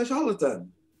a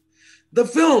charlatan. The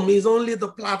film is only the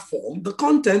platform. The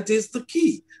content is the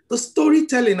key. The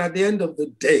storytelling at the end of the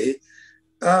day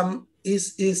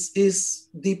is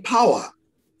the power.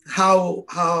 How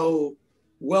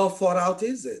well thought out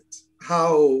is it?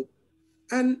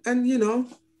 And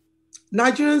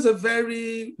Nigerians are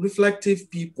very reflective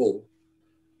people.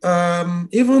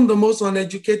 Even the most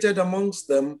uneducated amongst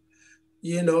them,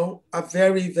 are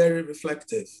very, very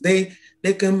reflective. They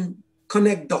can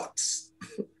connect dots.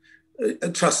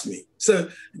 Trust me. So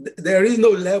there is no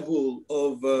level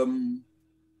of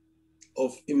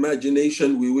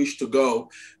imagination we wish to go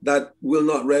that will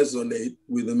not resonate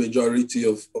with the majority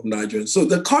of Nigerians. So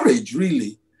the courage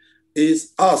really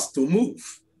is us to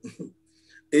move.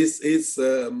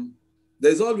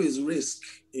 There's always risk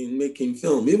in making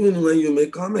film. Even when you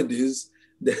make comedies,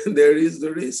 there is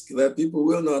the risk that people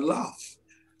will not laugh.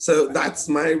 So that's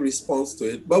my response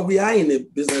to it. But we are in a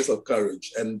business of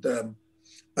courage. And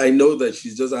I know that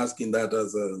she's just asking that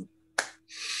as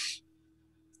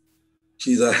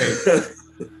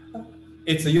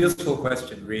It's a useful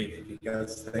question, really,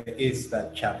 because there is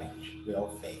that challenge we all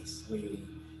face. We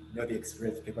know the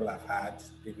experience people have had.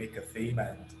 They make a film,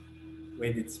 and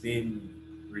when it's been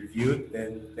reviewed,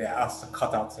 then they're asked to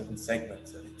cut out certain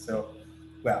segments of it. So,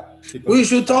 we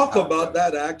should talk about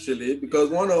that actually, because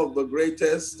one of the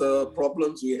greatest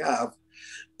problems we have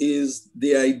is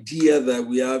the idea that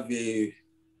we have a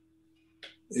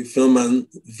film and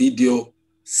video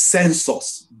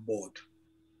censors board.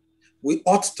 We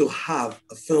ought to have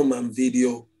a film and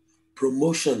video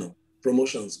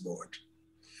promotions board.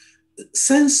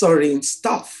 Censoring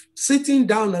stuff, sitting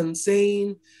down and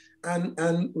saying,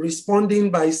 and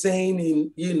responding by saying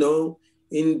in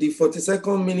the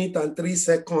 42nd minute and 3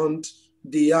 seconds,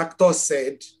 the actor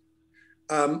said,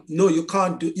 no, you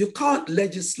can't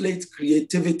legislate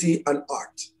creativity and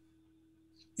art.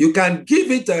 You can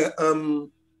give it a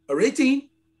rating.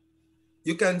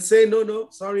 You can say, no,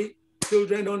 sorry,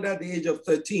 children under the age of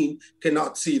 13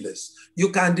 cannot see this. You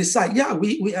can decide,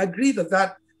 we agree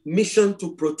that mission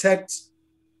to protect,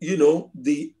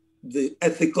 the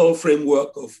ethical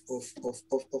framework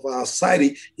of our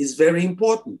society is very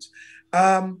important.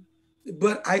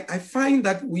 But I find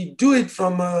that we do it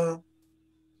from a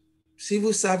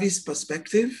civil service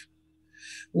perspective,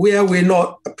 where we're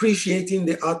not appreciating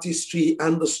the artistry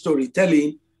and the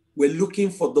storytelling. We're looking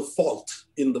for the fault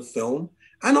in the film.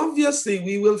 And obviously,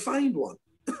 we will find one.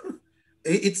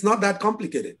 It's not that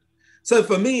complicated. So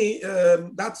for me,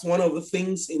 that's one of the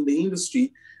things in the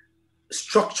industry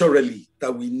structurally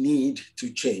that we need to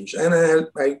change. And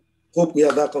I hope we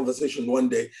have that conversation one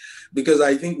day, because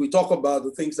I think we talk about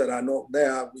the things that are not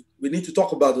there. We need to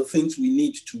talk about the things we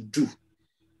need to do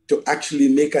to actually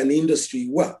make an industry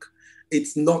work.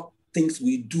 It's not things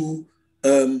we do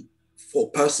for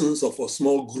persons or for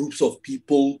small groups of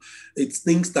people. It's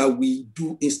things that we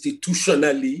do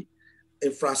institutionally,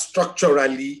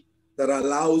 infrastructurally, that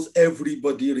allows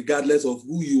everybody, regardless of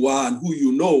who you are and who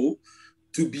you know,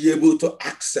 to be able to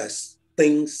access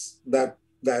things that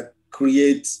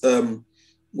create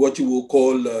what you will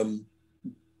call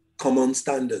common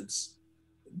standards,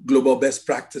 global best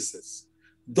practices.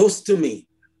 Those, to me,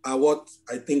 are what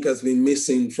I think has been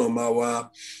missing from our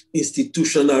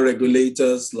institutional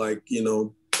regulators like,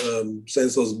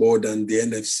 Census Board and the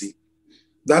NFC.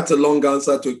 That's a long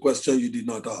answer to a question you did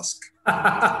not ask.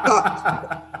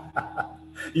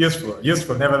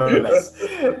 Useful, nevertheless.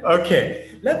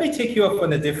 Okay, let me take you off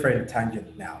on a different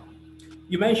tangent now.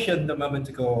 You mentioned a moment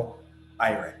ago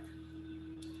IREP.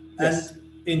 Yes. And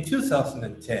in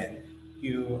 2010,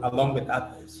 you, along with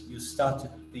others, you started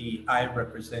the I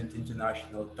Represent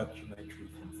International Documentary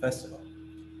Film Festival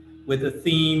with the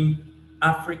theme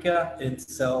Africa in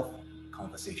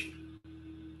Self-Conversation.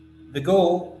 The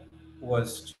goal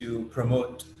was to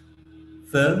promote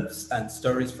films and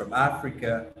stories from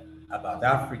Africa, about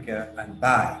Africa, and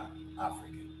by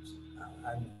Africans.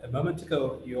 And a moment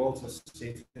ago, you also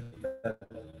stated that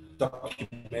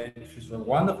documentaries were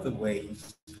one of the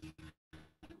ways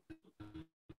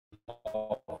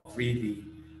really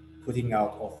putting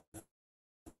out of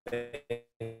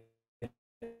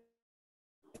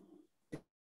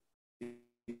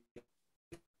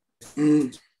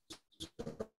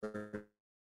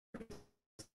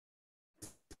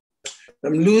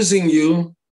I'm losing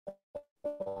you.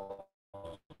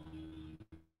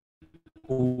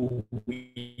 who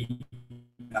we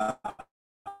are.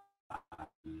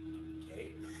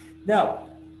 Okay. Now,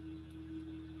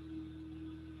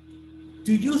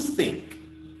 do you think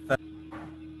that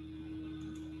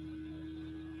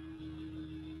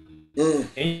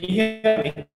can you hear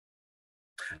me?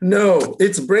 No,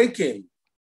 it's breaking.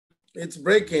 It's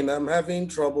breaking. I'm having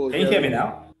trouble Can you hear me hearing.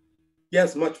 now?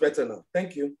 Yes, much better now.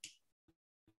 Thank you.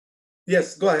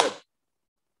 Yes, go ahead.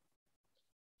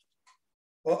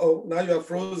 Uh-oh, now you are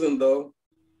frozen though.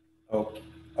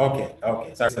 Okay.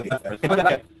 Sorry.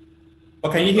 Oh,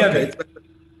 can you hear me?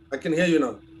 I can hear you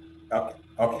now.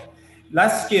 Okay.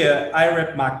 Last year,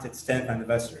 IREP marked its 10th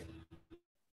anniversary.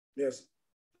 Yes.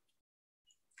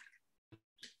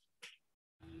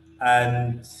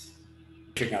 And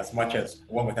as much as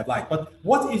one would have liked. But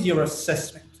what is your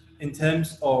assessment in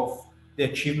terms of the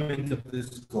achievement of these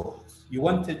goals? You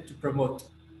wanted to promote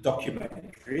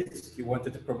documentaries, you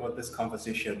wanted to promote this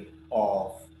conversation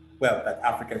of, well, that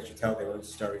Africans should tell their own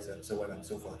stories and so on and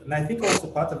so forth. And I think also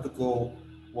part of the goal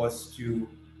was to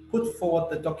put forward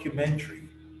the documentary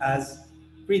as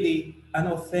really an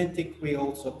authentic way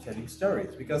also of telling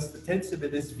stories, because there tends to be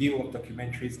this view of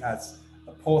documentaries as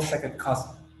a poor second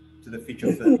cousin to the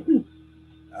feature film.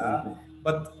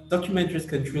 But documentaries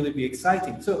can truly be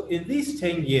exciting. So in these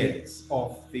 10 years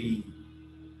of the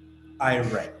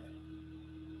IREP,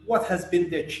 what has been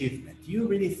the achievement? Do you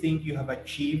really think you have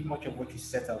achieved much of what you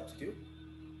set out to do?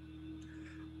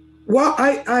 Well,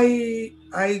 I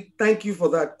thank you for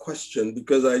that question,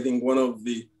 because I think one of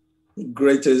the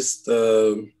greatest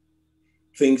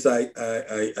things I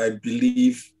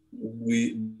believe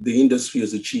the industry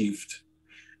has achieved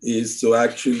is to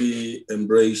actually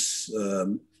embrace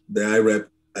the IREP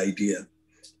idea.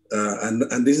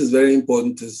 And this is very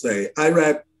important to say.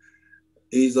 IREP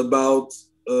is about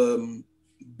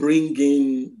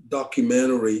bringing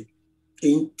documentary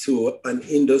into an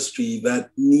industry that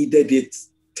needed it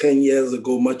 10 years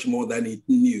ago much more than it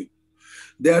knew.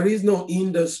 There is no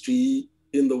industry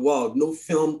in the world, no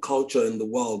film culture in the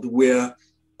world where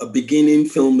a beginning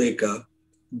filmmaker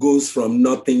goes from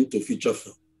nothing to feature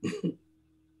film.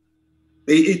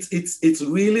 It's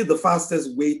really the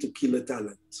fastest way to kill a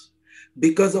talent,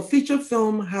 because a feature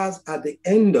film has at the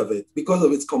end of it, because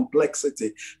of its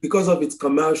complexity, because of its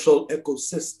commercial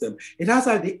ecosystem, it has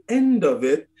at the end of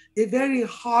it a very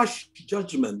harsh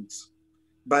judgment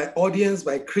by audience,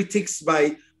 by critics,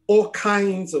 by all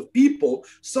kinds of people,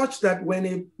 such that when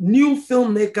a new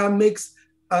filmmaker makes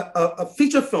a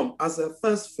feature film as a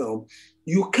first film,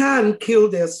 you can kill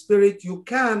their spirit, you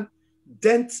can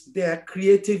dent their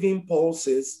creative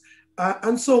impulses.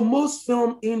 And so most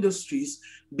film industries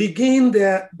begin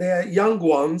their young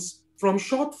ones from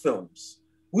short films,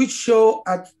 which show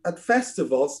at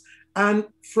festivals, and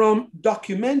from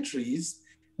documentaries,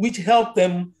 which help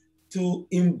them to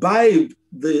imbibe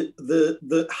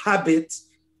the habit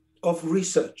of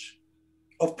research,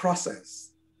 of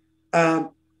process,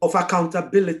 of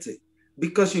accountability,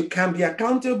 because you can be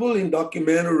accountable in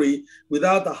documentary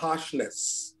without the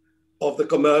harshness of the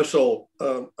commercial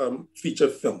feature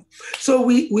film. So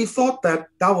we thought that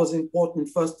was important,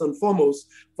 first and foremost,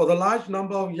 for the large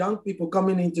number of young people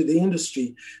coming into the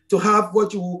industry to have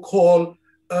what you would call,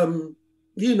 a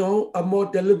more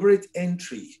deliberate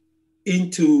entry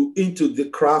into the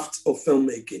craft of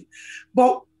filmmaking.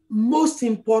 But most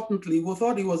importantly, we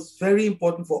thought it was very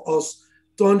important for us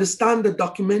to understand that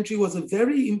documentary was a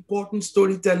very important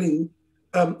storytelling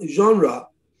genre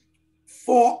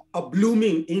for a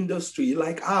blooming industry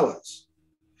like ours.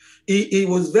 It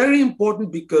was very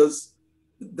important because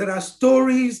there are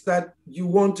stories that you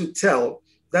want to tell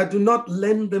that do not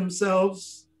lend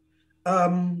themselves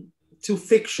to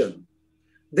fiction.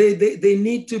 They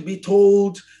need to be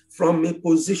told from a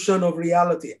position of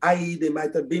reality, i.e. they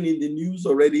might have been in the news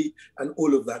already and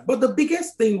all of that. But the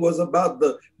biggest thing was about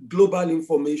the global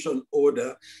information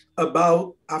order,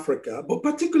 about Africa, but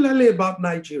particularly about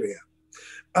Nigeria.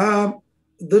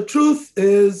 The truth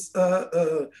is,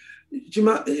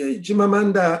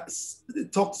 Chimamanda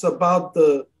talks about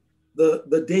the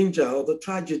danger or the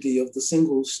tragedy of the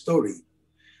single story.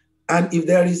 And if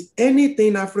there is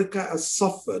anything Africa has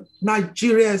suffered,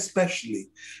 Nigeria especially,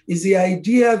 is the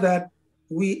idea that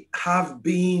we have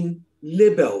been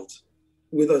labeled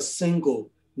with a single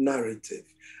narrative.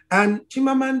 And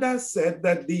Chimamanda said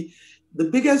that the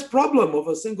biggest problem of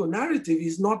a single narrative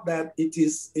is not that it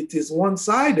is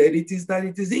one-sided, it is that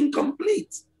it is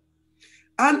incomplete.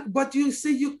 But you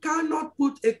see, you cannot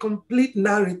put a complete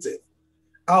narrative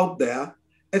out there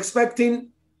expecting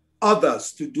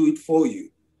others to do it for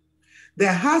you.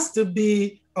 There has to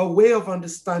be a way of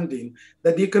understanding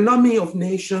that the economy of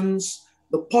nations,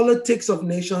 the politics of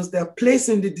nations, their place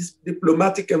in the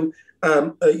diplomatic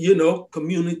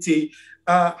community,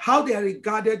 how they are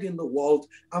regarded in the world,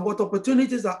 and what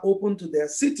opportunities are open to their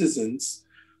citizens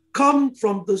come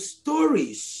from the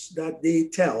stories that they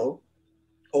tell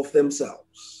of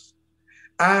themselves.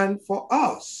 And for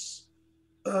us,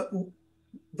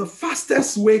 the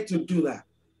fastest way to do that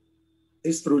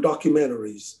is through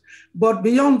documentaries. But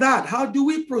beyond that, how do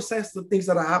we process the things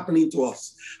that are happening to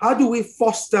us? How do we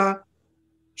foster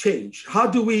change? How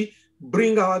do we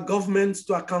bring our governments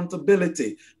to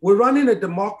accountability? We're running a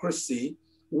democracy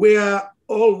where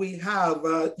all we have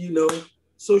are,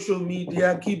 social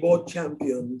media keyboard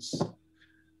champions.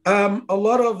 A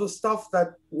lot of the stuff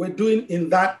that we're doing in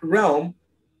that realm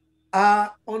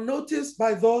are unnoticed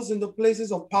by those in the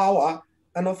places of power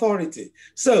and authority.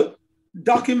 So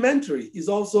documentary is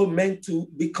also meant to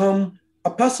become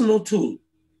a personal tool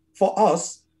for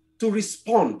us to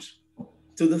respond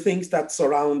to the things that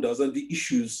surround us and the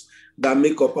issues that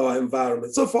make up our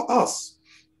environment. So for us,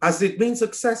 has it been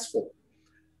successful?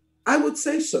 I would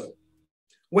say so.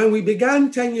 When we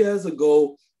began 10 years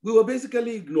ago, we were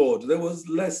basically ignored. There was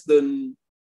less than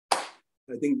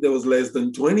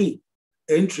 20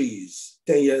 entries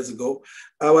 10 years ago.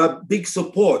 Our big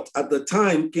support at the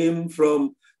time came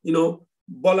from,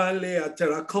 Bolanle at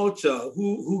Terra Culture,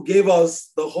 who gave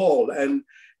us the hall, and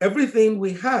everything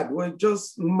we had were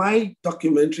just my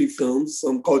documentary films,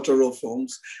 some cultural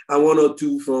films, and one or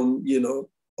two from,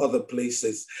 other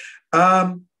places.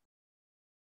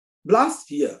 Last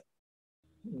year,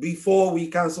 before we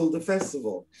canceled the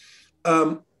festival,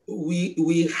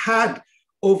 we had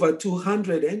over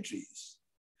 200 entries.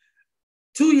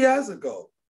 2 years ago,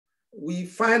 we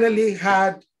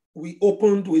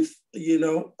opened with,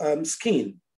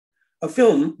 Skin, a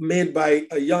film made by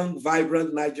a young,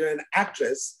 vibrant Nigerian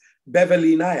actress,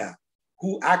 Beverly Naya,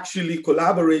 who actually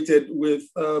collaborated with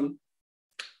a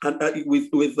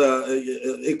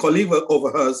colleague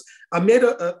of hers, and made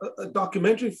a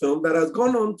documentary film that has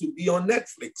gone on to be on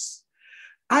Netflix.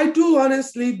 I do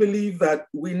honestly believe that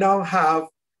we now have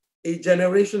a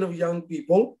generation of young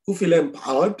people who feel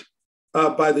empowered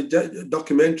by the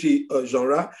documentary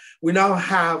genre. We now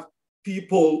have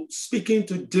people speaking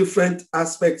to different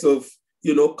aspects of,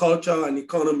 culture and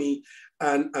economy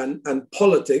and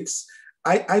politics.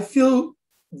 I feel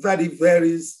that if there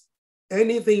is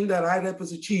anything that IREP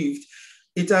has achieved,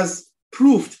 it has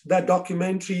proved that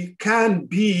documentary can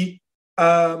be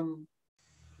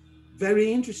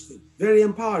very interesting, very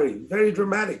empowering, very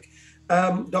dramatic.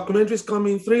 Documentaries come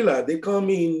in thriller, they come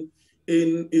in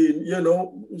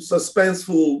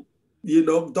suspenseful,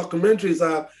 documentaries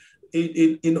are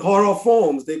in horror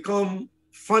forms, they come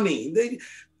funny.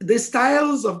 The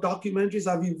styles of documentaries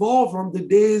have evolved from the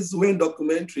days when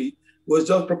documentary was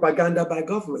just propaganda by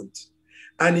government.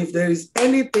 And if there is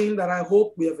anything that I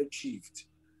hope we have achieved,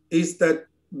 is that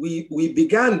we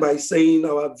began by saying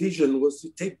our vision was to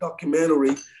take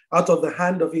documentary out of the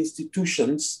hand of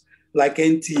institutions like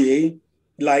NTA,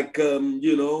 like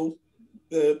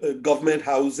government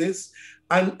houses,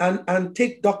 and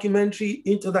take documentary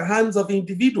into the hands of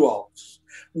individuals,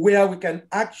 where we can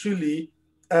actually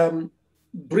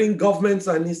bring governments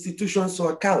and institutions to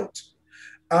account.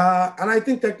 And I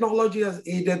think technology has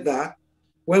aided that.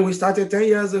 When we started 10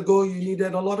 years ago, you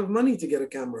needed a lot of money to get a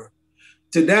camera.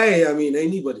 Today,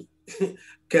 anybody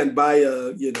can buy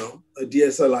a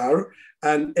DSLR,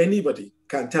 and anybody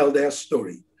can tell their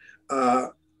story.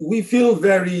 We feel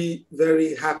very,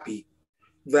 very happy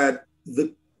that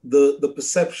the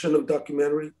perception of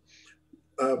documentary,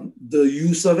 the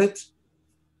use of it,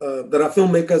 there are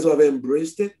filmmakers who have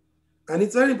embraced it. And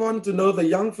it's very important to know that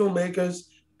young filmmakers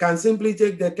can simply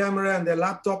take their camera and their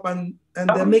laptop and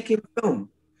they're making film.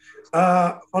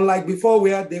 Unlike before,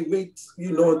 where they wait,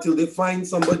 until they find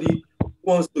somebody who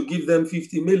wants to give them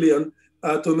 50 million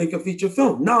to make a feature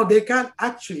film. Now they can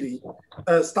actually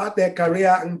start their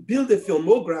career and build a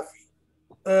filmography,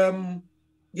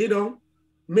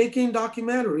 making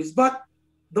documentaries. But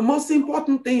the most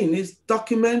important thing is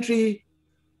documentary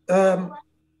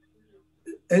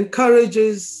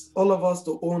encourages all of us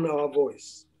to own our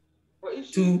voice,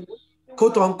 to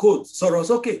quote unquote, Soros,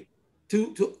 okay,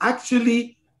 to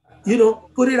actually,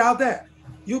 put it out there.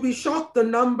 You'll be shocked the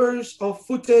numbers of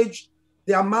footage,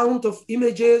 the amount of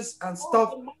images and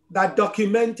stuff that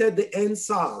documented the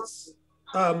NSARS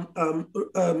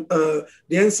the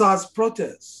NSAS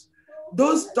protests.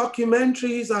 Those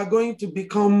documentaries are going to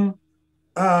become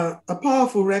a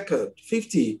powerful record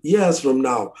 50 years from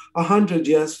now, 100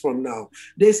 years from now.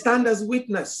 They stand as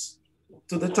witness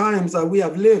to the times that we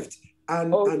have lived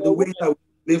and the way that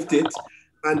we lived it,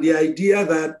 and the idea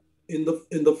that in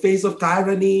the face of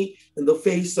tyranny, in the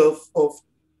face of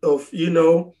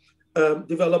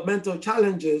developmental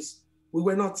challenges, we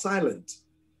were not silent.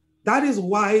 That is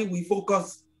why we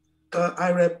focus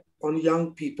IREP on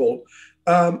young people.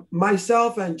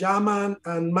 Myself and Jaman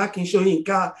and Makin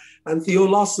Shoyinka and Theo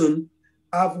Lawson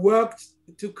have worked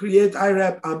to create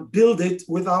IREP and build it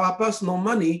with our personal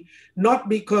money, not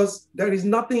because there is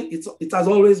nothing, it has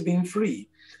always been free.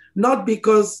 Not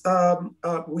because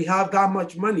we have that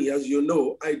much money, as you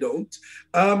know, I don't,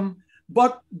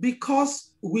 but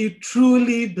because we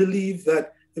truly believe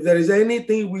that if there is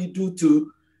anything we do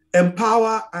to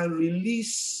empower and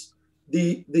release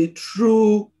the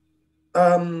true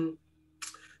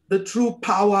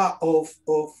power of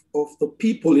the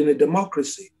people in a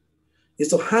democracy, is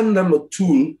to hand them a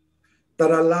tool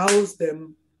that allows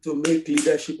them to make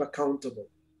leadership accountable.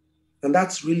 And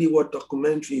that's really what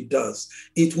documentary does.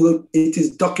 It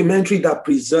is documentary that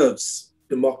preserves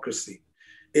democracy.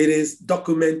 It is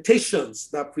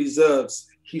documentations that preserves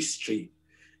history.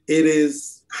 It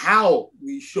is how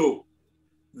we show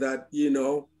that,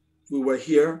 we were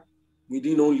here, we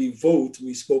didn't only vote,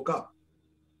 we spoke up.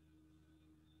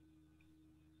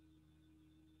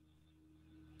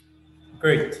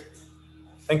 Great.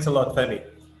 Thanks a lot, Femi.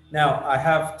 Now, I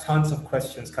have tons of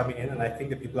questions coming in, and I think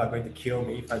the people are going to kill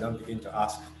me if I don't begin to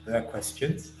ask their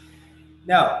questions.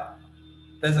 Now,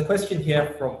 there's a question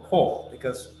here from Paul,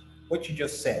 because what you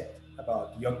just said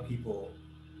about young people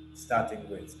starting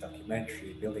with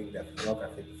documentary, building their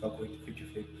filmography before going to feature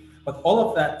film, but all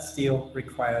of that still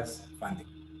requires funding.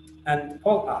 And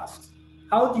Paul asked,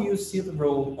 how do you see the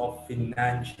role of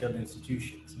financial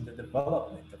institutions in the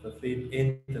development of the film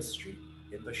industry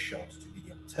in the short to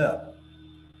medium term?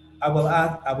 I will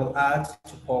add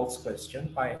to Paul's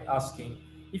question by asking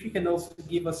if you can also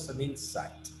give us some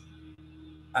insight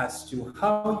as to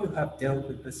how you have dealt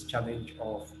with this challenge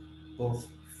of both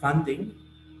funding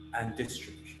and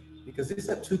distribution, because these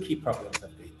are two key problems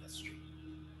of the industry.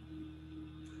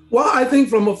 Well, I think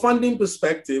from a funding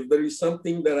perspective, there is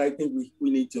something that I think we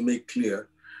need to make clear.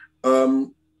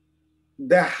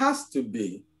 There has to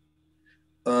be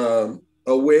a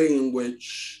way in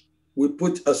which we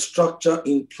put a structure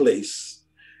in place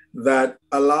that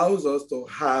allows us to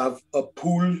have a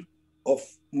pool of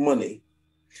money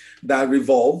that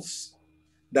revolves,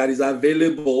 that is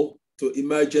available to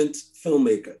emergent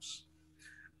filmmakers.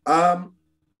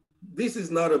 This is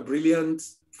not a brilliant,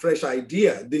 fresh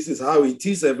idea. This is how it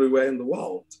is everywhere in the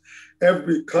world.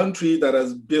 Every country that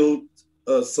has built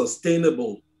a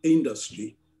sustainable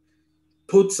industry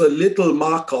puts a little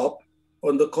markup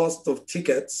on the cost of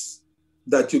tickets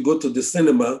that you go to the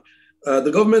cinema. The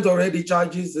government already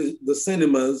charges the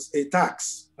cinemas a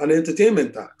tax, an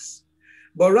entertainment tax.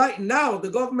 But right now, the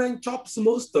government chops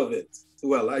most of it.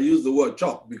 Well, I use the word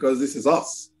chop because this is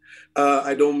us.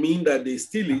 I don't mean that they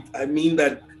steal it. I mean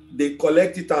that they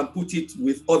collect it and put it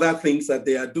with other things that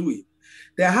they are doing.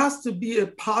 There has to be a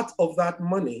part of that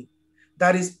money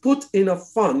that is put in a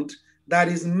fund that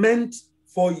is meant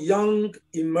for young,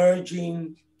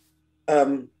 emerging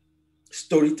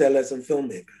storytellers and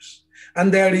filmmakers.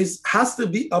 And there has to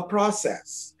be a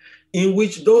process in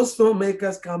which those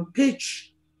filmmakers can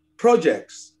pitch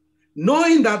projects,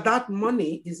 knowing that that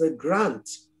money is a grant,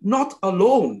 not a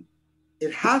loan.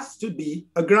 It has to be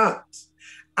a grant.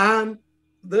 And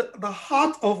the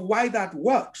heart of why that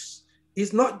works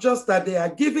is not just that they are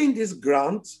giving this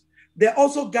grant, they're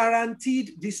also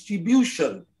guaranteed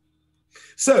distribution.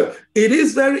 So it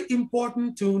is very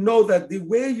important to know that the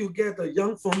way you get a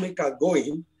young filmmaker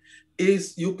going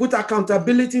is you put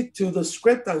accountability to the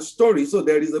script and story. So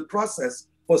there is a process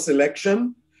for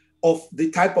selection of the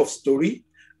type of story.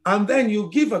 And then you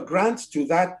give a grant to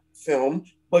that film,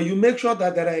 but you make sure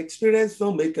that there are experienced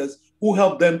filmmakers who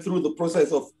help them through the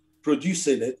process of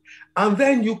producing it. And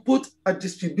then you put a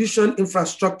distribution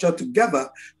infrastructure together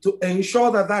to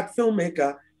ensure that that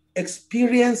filmmaker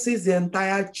experiences the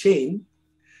entire chain,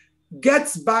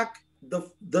 gets back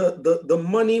the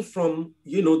money from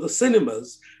the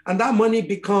cinemas, and that money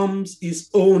becomes its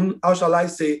own, how shall I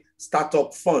say,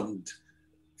 startup fund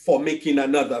for making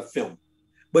another film.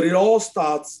 But it all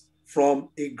starts from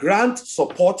a grant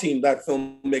supporting that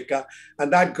filmmaker,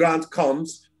 and that grant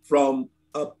comes from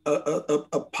a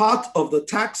part of the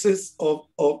taxes of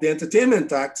the entertainment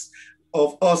tax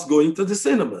of us going to the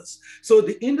cinemas. So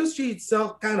the industry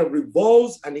itself kind of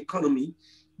revolves an economy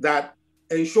that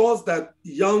ensures that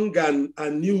young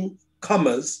and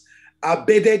newcomers are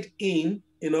bedded in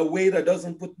a way that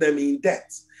doesn't put them in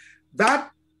debt.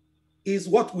 That is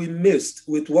what we missed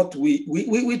with what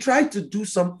we tried to do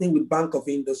something with Bank of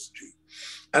Industry.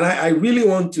 And I really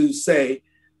want to say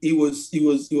it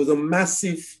was a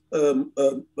massive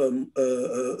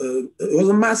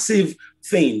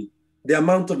thing, the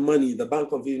amount of money the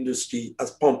Bank of Industry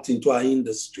has pumped into our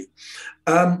industry.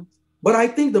 But I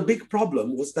think the big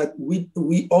problem was that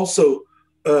we also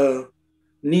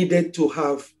needed to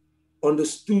have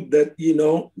understood that,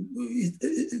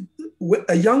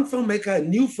 a young filmmaker, a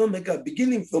new filmmaker, a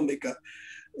beginning filmmaker,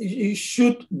 you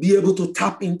should be able to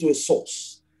tap into a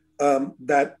source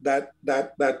that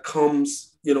comes,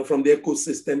 from the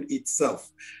ecosystem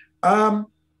itself.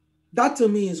 That to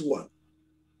me is one.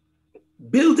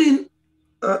 Building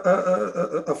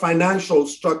a financial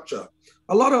structure.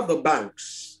 A lot of the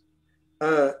banks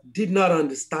did not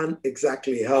understand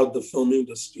exactly how the film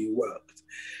industry worked.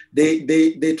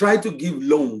 They tried to give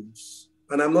loans,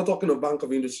 and I'm not talking of Bank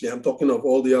of Industry, I'm talking of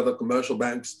all the other commercial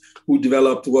banks who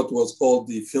developed what was called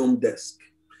the film desk.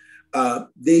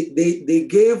 They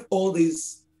gave all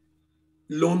these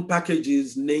loan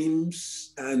packages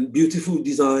names and beautiful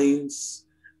designs,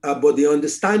 but the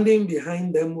understanding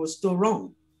behind them was still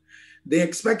wrong. They're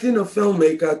expecting a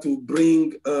filmmaker to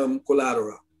bring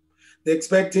collateral. They're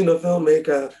expecting a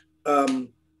filmmaker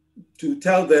to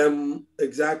tell them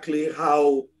exactly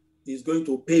how he's going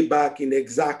to pay back in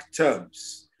exact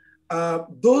terms.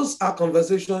 Those are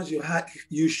conversations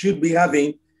you should be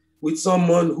having with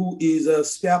someone who is a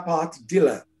spare part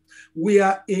dealer. We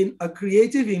are in a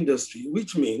creative industry,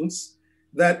 which means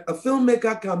that a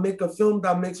filmmaker can make a film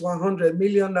that makes 100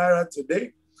 million naira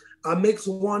today and makes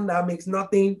one that makes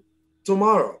nothing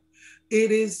tomorrow.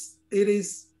 It is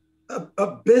a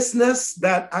business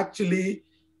that actually,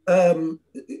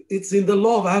 it's in the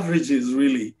law of averages,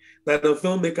 really, that a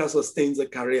filmmaker sustains a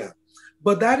career.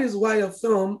 But that is why a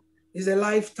film is a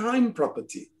lifetime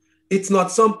property. It's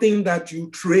not something that you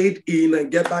trade in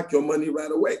and get back your money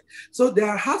right away. So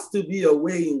there has to be a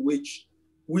way in which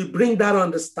we bring that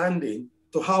understanding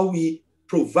to how we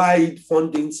provide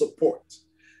funding support.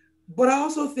 But I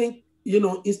also think,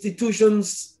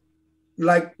 institutions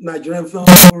like Nigerian Film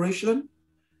Corporation,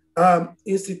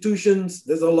 institutions,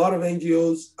 there's a lot of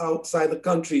NGOs outside the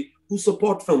country who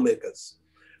support filmmakers.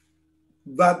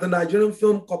 But the Nigerian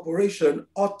Film Corporation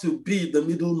ought to be the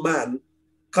middleman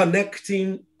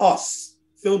connecting us,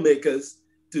 filmmakers,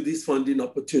 to these funding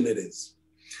opportunities.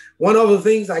 One of the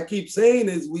things I keep saying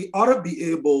is we ought to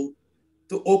be able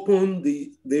to open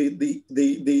the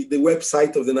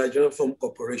website of the Nigerian Film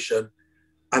Corporation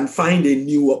and find a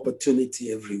new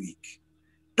opportunity every week.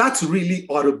 That's really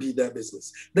ought to be their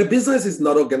business. The business is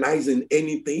not organizing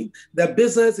anything. The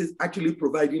business is actually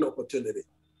providing opportunity.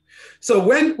 So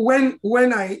when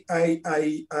I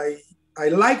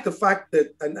like the fact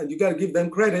that, and you got to give them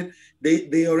credit,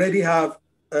 they already have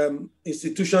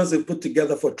institutions they put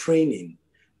together for training.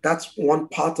 That's one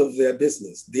part of their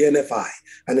business, the NFI.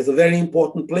 And it's a very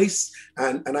important place.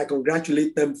 And I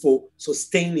congratulate them for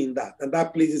sustaining that. And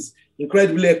that place is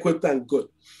incredibly equipped and good.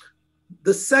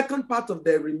 The second part of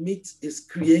their remit is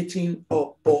creating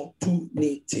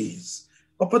opportunities.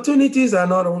 Opportunities are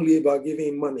not only about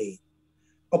giving money.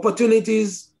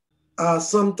 Opportunities are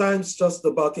sometimes just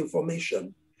about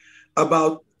information,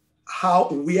 about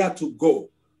where to go,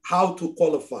 how to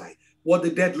qualify, what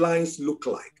the deadlines look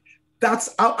like.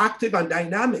 That's how active and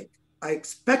dynamic I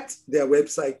expect their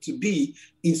website to be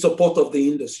in support of the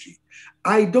industry.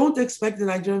 I don't expect the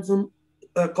Nigerian Film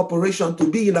Corporation to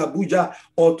be in Abuja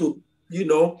or to,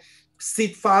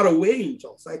 sit far away in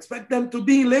Jos. I expect them to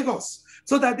be in Lagos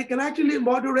so that they can actually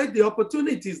moderate the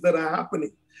opportunities that are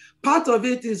happening. Part of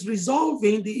it is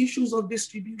resolving the issues of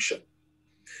distribution.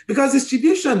 Because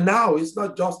distribution now is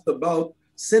not just about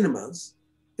cinemas,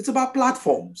 it's about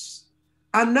platforms.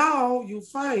 And now you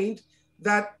find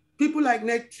that people like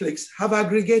Netflix have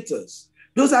aggregators.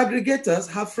 Those aggregators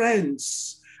have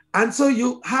friends. And so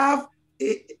you have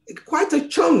quite a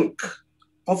chunk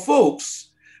of folks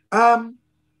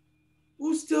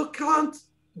who still can't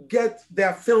get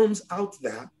their films out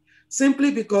there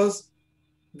simply because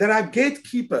there are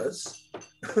gatekeepers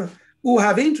who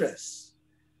have interests.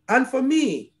 And for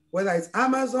me, whether it's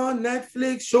Amazon,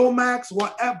 Netflix, Showmax,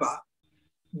 whatever,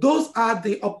 those are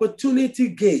the opportunity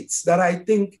gates that I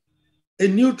think a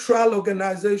neutral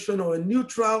organization or a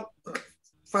neutral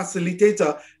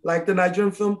facilitator like the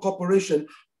Nigerian Film Corporation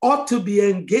ought to be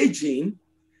engaging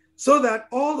so that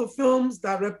all the films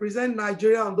that represent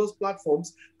Nigeria on those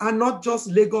platforms are not just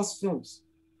Lagos films.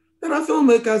 There are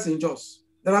filmmakers in Jos.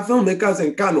 There are filmmakers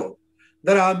in Kano.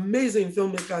 There are amazing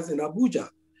filmmakers in Abuja.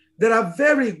 There are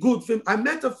very good films. I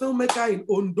met a filmmaker in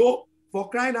Ondo,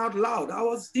 for crying out loud. I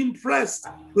was impressed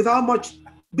with how much,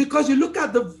 because you look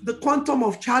at the quantum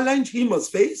of challenge he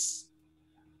must face.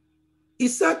 He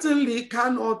certainly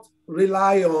cannot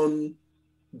rely on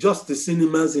just the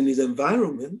cinemas in his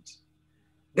environment.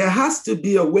 There has to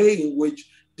be a way in which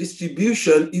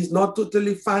distribution is not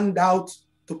totally fanned out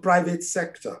to private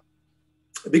sector.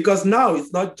 Because now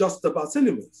it's not just about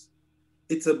cinemas.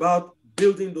 It's about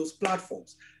building those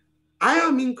platforms. I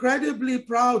am incredibly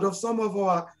proud of some of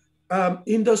our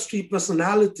industry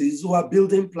personalities who are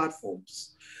building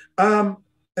platforms. And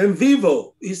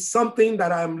Vivo is something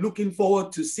that I'm looking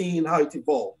forward to seeing how it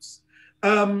evolves.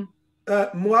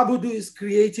 Muabudu is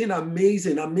creating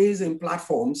amazing, amazing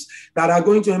platforms that are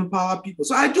going to empower people.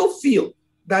 So I do feel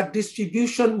that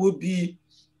distribution will be,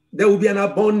 there will be an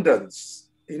abundance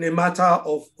in a matter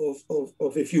of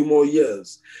a few more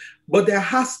years. But there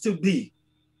has to be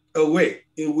a way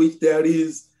in which there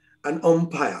is an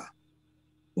umpire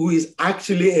who is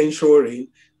actually ensuring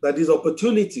that these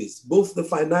opportunities, both the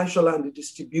financial and the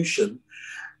distribution,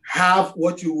 have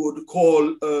what you would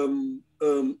call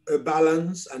a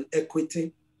balance and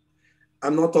equity.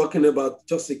 I'm not talking about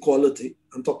just equality,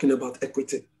 I'm talking about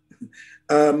equity.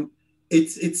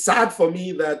 It's sad for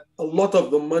me that a lot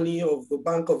of the money of the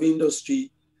Bank of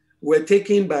Industry were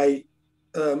taken by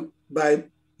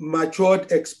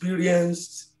matured,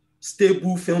 experienced,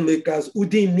 stable filmmakers who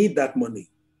didn't need that money.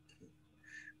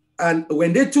 And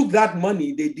when they took that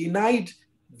money, they denied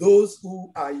those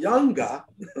who are younger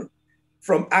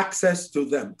from access to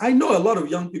them. I know a lot of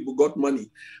young people got money,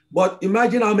 but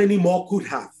imagine how many more could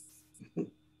have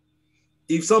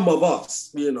if some of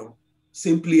us,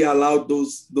 simply allowed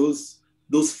those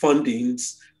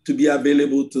fundings to be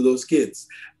available to those kids.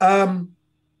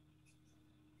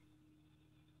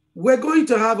 We're going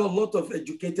to have a lot of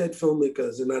educated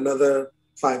filmmakers in another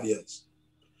 5 years.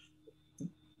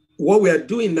 What we are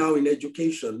doing now in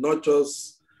education, not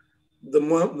just the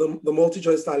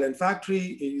Multichoice Talent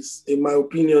Factory is, in my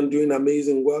opinion, doing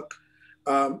amazing work.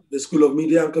 The School of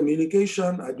Media and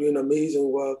Communication are doing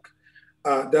amazing work.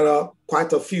 There are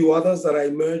quite a few others that are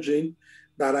emerging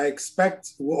that I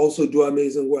expect will also do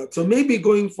amazing work. So maybe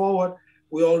going forward,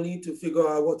 we all need to figure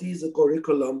out what is the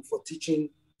curriculum for teaching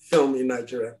film in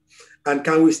Nigeria, and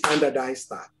can we standardize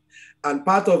that? And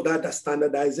part of that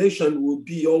standardization will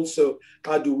be also,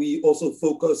 how do we also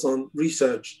focus on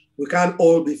research? We can't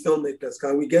all be filmmakers.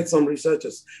 Can we get some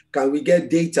researchers? Can we get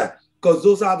data? Because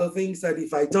those are the things that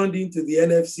if I turned into the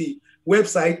NFC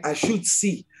website, I should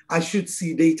see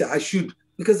data.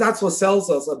 Because that's what sells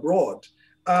us abroad.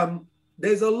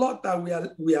 There's a lot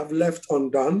that we have left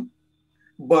undone,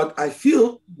 but I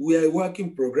feel we are a work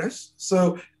in progress.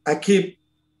 So I keep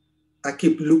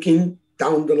looking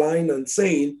down the line and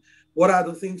saying, what are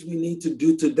the things we need to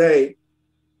do today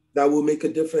that will make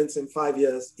a difference in 5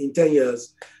 years, in 10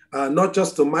 years, not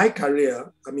just to my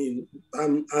career. I mean,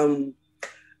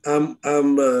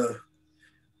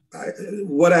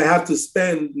 what I have to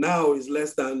spend now is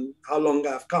less than how long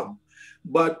I've come.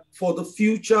 But for the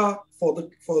future, for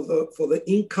the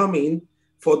incoming,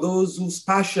 for those whose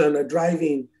passion are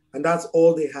driving, and that's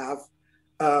all they have,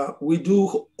 we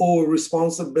do owe a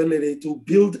responsibility to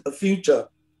build a future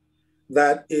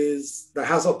that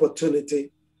has opportunity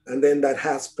and then that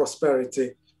has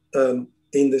prosperity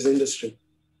in this industry.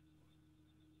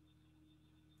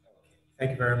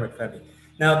 Thank you very much, Femi.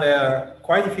 Now, there are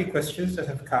quite a few questions that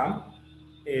have come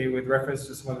with reference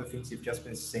to some of the things you've just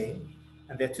been saying,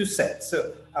 and there are two sets.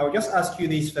 So I'll just ask you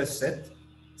this first set,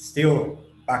 still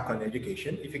back on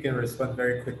education, if you can respond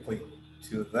very quickly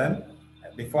to them,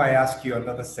 before I ask you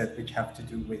another set which have to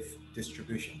do with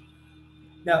distribution.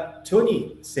 Now,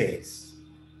 Tony says,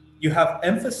 you have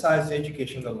emphasized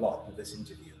education a lot in this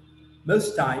interview.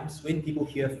 Most times when people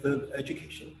hear film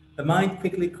education, the mind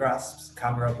quickly grasps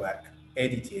camera work,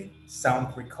 editing,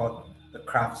 sound recording, the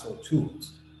crafts or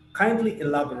tools. Kindly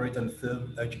elaborate on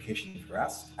film education for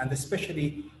us, and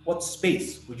especially what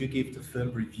space would you give to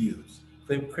film reviews,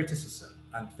 film criticism,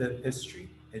 and film history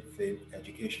in film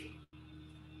education?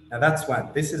 Now that's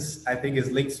one. This is, I think, is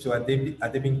linked to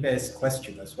Adebimpe's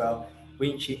question as well,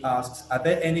 when she asks, are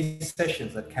there any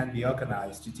sessions that can be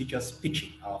organized to teach us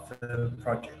pitching our film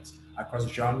projects across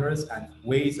genres and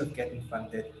ways of getting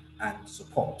funded and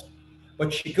support?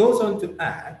 But she goes on to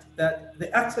add that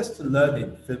the access to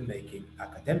learning filmmaking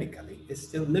academically is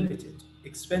still limited,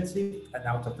 expensive, and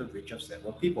out of the reach of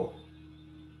several people.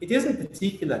 It isn't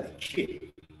particularly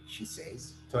cheap, she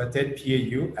says, to attend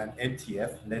PAU and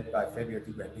MTF led by Femi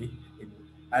Odugbemi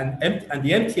and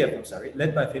the MTF, I'm sorry,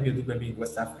 led by Femi Odugbemi in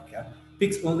West Africa,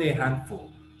 picks only a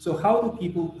handful. So how do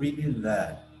people really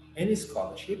learn? Any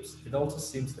scholarships? It also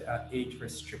seems there are age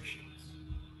restrictions.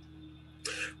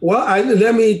 Well,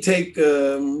 let me take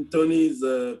Tony's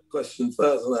question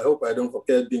first, and I hope I don't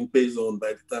forget being paid on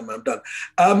by the time I'm done.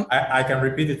 I can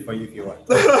repeat it for you if you want.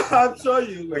 I'm sure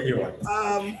you will. You want.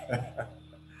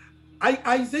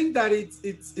 I think that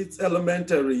it's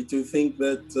elementary to think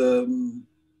that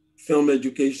film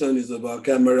education is about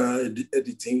camera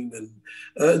editing,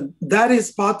 and that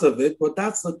is part of it, but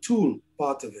that's the tool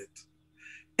part of it.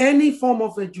 Any form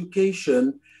of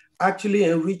education actually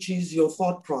enriches your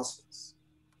thought process,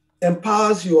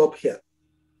 empowers you up here.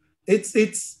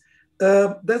 There's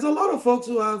a lot of folks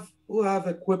who have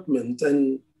equipment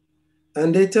and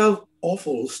they tell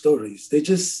awful stories. They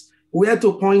just, where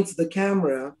to point the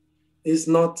camera is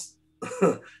not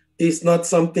is not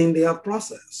something they have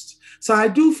processed. So I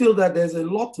do feel that there's a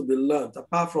lot to be learned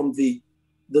apart from the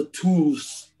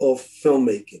tools of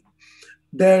filmmaking.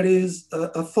 There is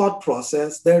a thought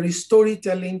process. There is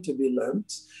storytelling to be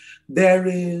learned. There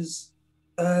is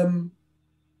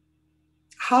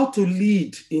how to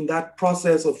lead in that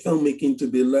process of filmmaking to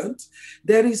be learned.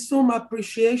 There is film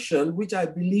appreciation, which I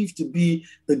believe to be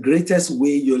the greatest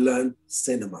way you learn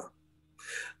cinema.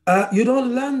 You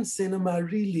don't learn cinema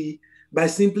really by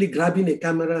simply grabbing a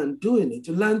camera and doing it.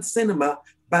 You learn cinema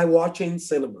by watching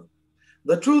cinema.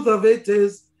 The truth of it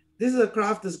is, this is a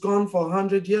craft that's gone for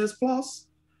 100 years plus.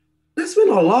 There's been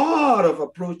a lot of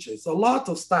approaches, a lot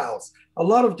of styles, a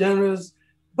lot of genres,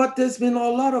 but there's been a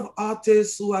lot of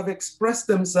artists who have expressed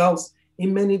themselves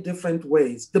in many different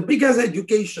ways. The biggest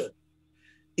education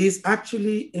is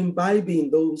actually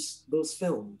imbibing those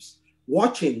films,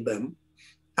 watching them,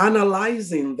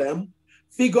 analyzing them,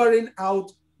 figuring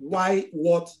out why,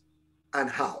 what, and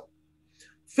how.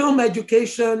 Film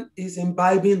education is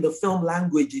imbibing the film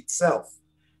language itself.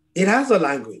 It has a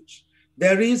language.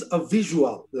 There is a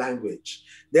visual language.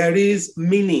 There is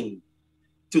meaning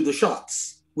to the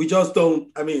shots. We just don't,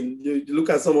 I mean, you look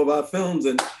at some of our films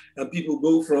and people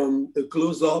go from a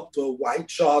close-up to a wide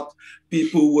shot.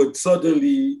 People would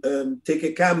suddenly take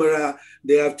a camera.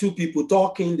 They have two people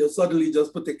talking. They'll suddenly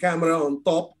just put the camera on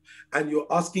top and you're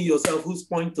asking yourself, whose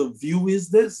point of view is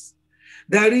this?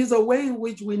 There is a way in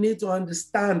which we need to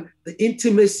understand the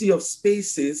intimacy of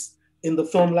spaces in the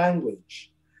film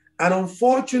language. And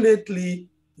unfortunately,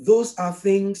 those are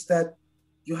things that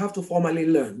you have to formally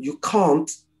learn. You can't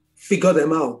figure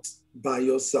them out by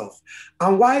yourself.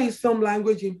 And why is film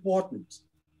language important?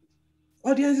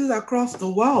 Audiences across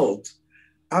the world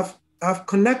have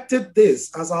connected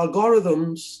this as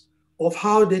algorithms of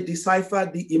how they decipher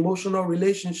the emotional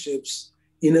relationships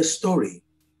in a story.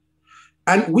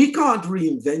 And we can't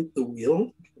reinvent the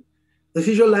wheel. The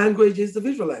visual language is the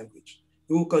visual language.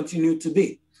 It will continue to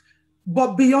be.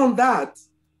 But beyond that,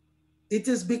 it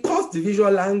is because the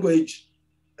visual language,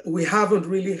 we haven't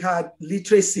really had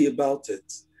literacy about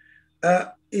it.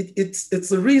 It's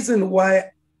the reason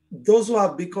why those who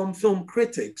have become film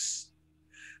critics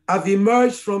have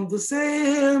emerged from the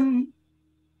same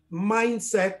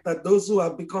mindset that those who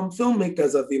have become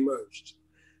filmmakers have emerged.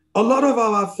 A lot of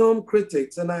our film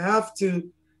critics, and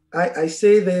I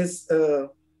say this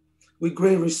with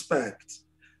great respect,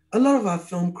 a lot of our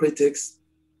film critics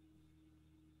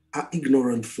are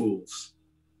ignorant fools.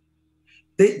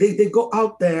 They go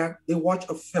out there, they watch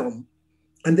a film,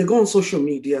 and they go on social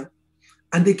media,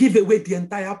 and they give away the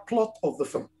entire plot of the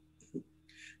film.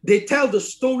 They tell the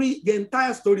story, the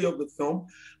entire story of the film,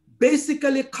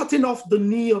 basically cutting off the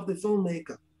knee of the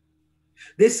filmmaker.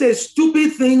 They say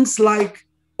stupid things like,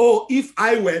 oh, if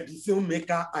I were the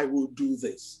filmmaker, I would do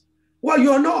this. Well,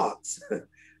 you're not.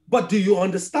 But do you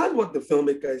understand what the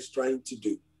filmmaker is trying to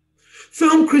do?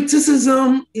 Film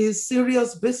criticism is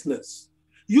serious business.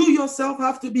 You yourself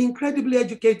have to be incredibly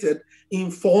educated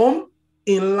in form,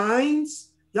 in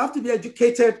lines. You have to be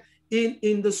educated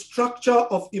in the structure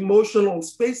of emotional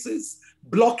spaces,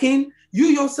 blocking. You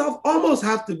yourself almost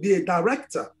have to be a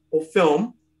director of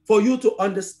film for you to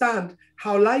understand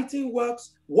how lighting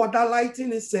works, what that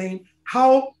lighting is saying,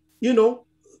 how,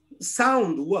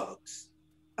 sound works.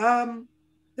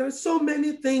 There are so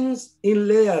many things in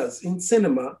layers in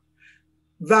cinema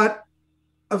that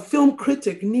a film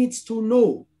critic needs to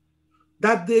know.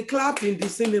 That they clap in the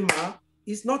cinema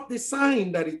is not the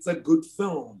sign that it's a good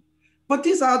film. But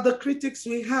these are the critics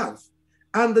we have.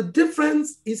 And the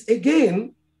difference is,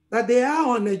 again, that they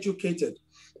are uneducated.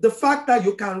 The fact that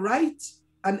you can write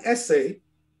an essay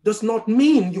does not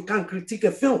mean you can critique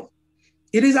a film.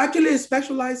 It is actually a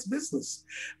specialized business.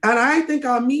 And I think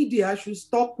our media should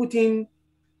stop putting,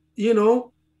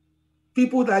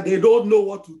 people that they don't know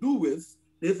what to do with.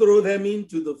 They throw them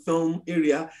into the film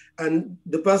area and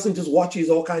the person just watches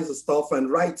all kinds of stuff and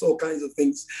writes all kinds of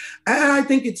things. And I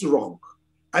think it's wrong.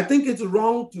 I think it's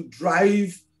wrong to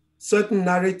drive certain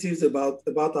narratives about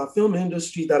our film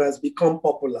industry that has become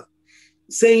popular.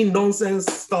 Saying nonsense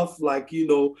stuff like,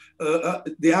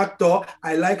 the actor,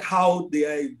 I like how they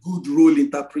are a good role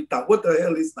interpreter. What the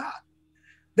hell is that?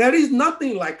 There is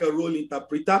nothing like a role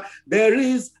interpreter. There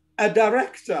is a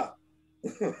director.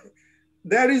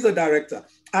 There is a director.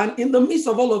 And in the midst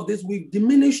of all of this, we've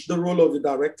diminished the role of the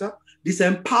director,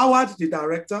 disempowered the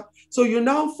director. So you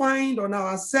now find on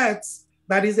our sets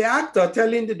that is the actor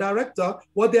telling the director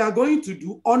what they are going to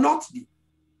do or not do.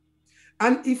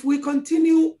 And if we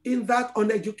continue in that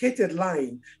uneducated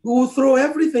line, we will throw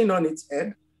everything on its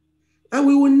head and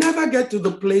we will never get to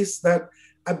the place that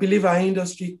I believe our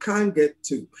industry can get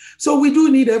to. So we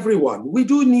do need everyone. We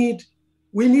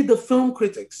need the film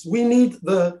critics. We need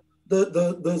the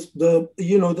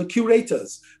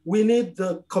curators. We need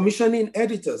the commissioning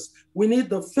editors. We need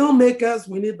the filmmakers.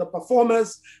 We need the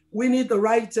performers. We need the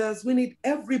writers. We need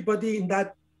everybody in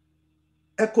that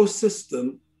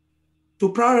ecosystem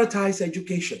to prioritize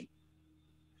education.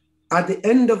 At the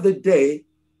end of the day,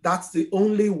 that's the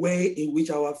only way in which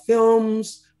our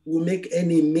films will make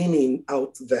any meaning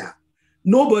out there.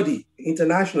 Nobody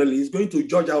internationally is going to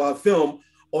judge our film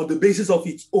on the basis of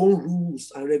its own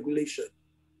rules and regulation.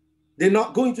 They're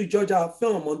not going to judge our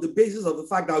film on the basis of the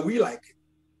fact that we like it.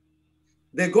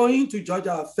 They're going to judge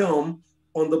our film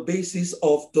on the basis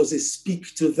of, does it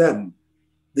speak to them?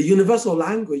 The universal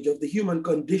language of the human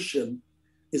condition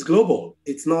is global.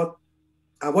 It's not,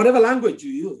 whatever language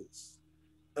you use,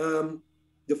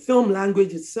 the film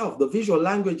language itself, the visual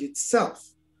language itself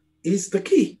is the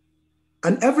key.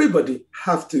 And everybody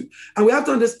have to. And we have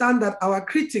to understand that our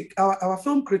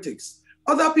film critics,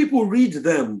 other people read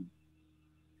them.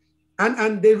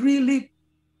 And they really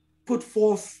put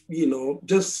forth,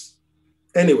 just,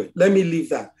 anyway, let me leave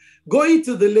that. Going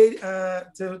to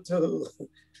the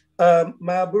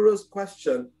Mayaburu's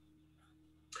question.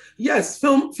 Yes,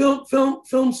 film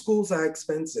schools are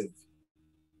expensive.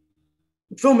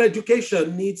 Film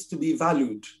education needs to be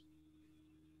valued.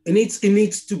 It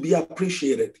needs to be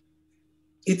appreciated.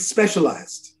 It's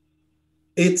specialized.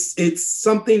 It's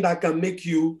something that can make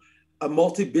you a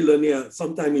multi-billionaire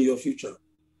sometime in your future.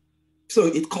 So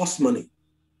it costs money.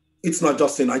 It's not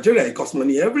just in Nigeria, it costs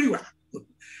money everywhere.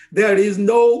 There is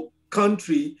no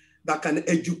country that can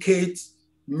educate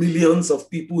millions of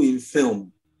people in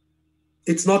film.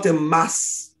 It's not a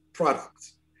mass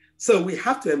product. So we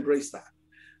have to embrace that.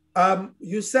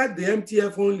 You said the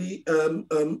MTF only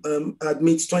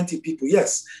admits 20 people.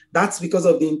 Yes, that's because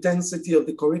of the intensity of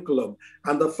the curriculum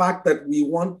and the fact that we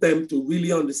want them to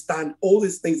really understand all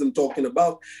these things I'm talking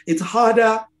about. It's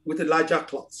harder with a larger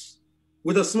class.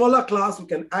 With a smaller class, we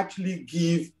can actually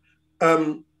give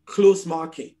close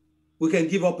marking. We can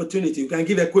give opportunity. We can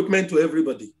give equipment to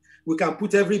everybody. We can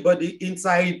put everybody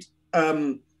inside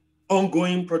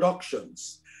ongoing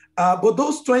productions. But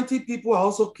those 20 people are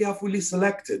also carefully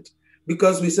selected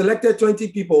because we selected 20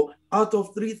 people out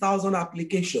of 3,000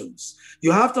 applications.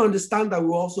 You have to understand that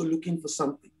we're also looking for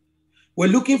something. We're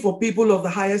looking for people of the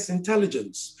highest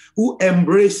intelligence who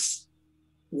embrace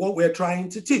what we're trying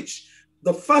to teach.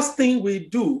 The first thing we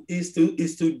do is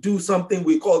to do something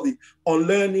we call the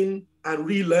unlearning and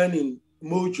relearning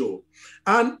module.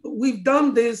 And we've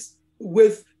done this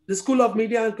with the School of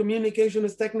Media and Communication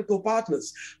as technical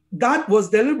partners. That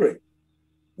was deliberate.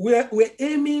 We're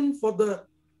aiming for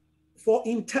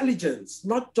intelligence,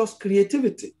 not just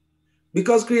creativity.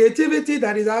 Because creativity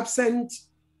that is absent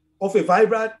of a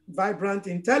vibrant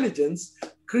intelligence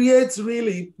creates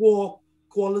really poor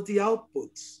quality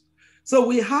outputs. So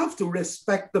we have to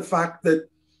respect the fact that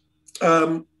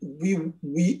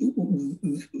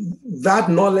that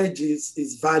knowledge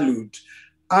is valued.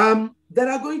 There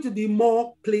are going to be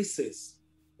more places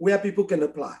where people can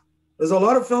apply. There's a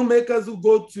lot of filmmakers who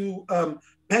go to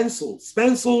Pencils.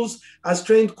 Pencils has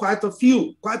trained quite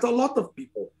a lot of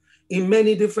people in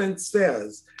many different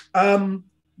spheres. The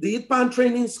ITPAN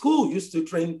training school used to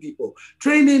train people.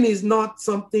 Training is not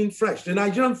something fresh. The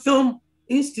Nigerian Film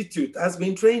Institute has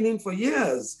been training for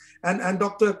years. And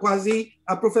Dr. Kwazi,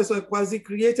 Professor Kwazi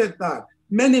created that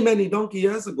many donkey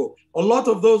years ago. A lot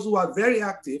of those who are very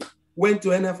active went to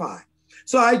NFI.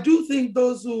 So I do think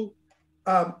those who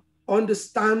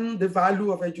understand the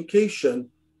value of education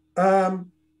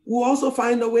will also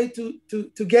find a way to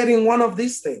get in one of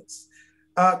these things.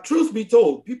 Truth be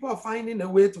told, people are finding a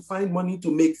way to find money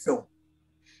to make film.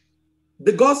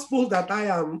 The gospel that I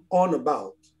am on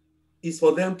about is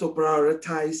for them to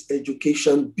prioritize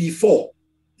education before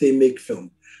they make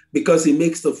film, because it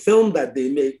makes the film that they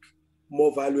make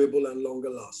more valuable and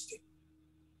longer lasting.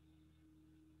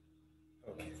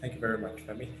 Okay, thank you very much,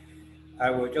 Femi. I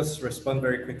will just respond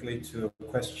very quickly to a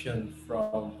question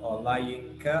from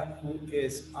Olayinka, who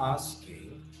is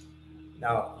asking,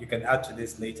 now you can add to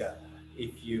this later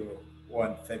if you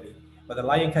want, Femi, but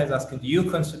Olayinka is asking, do you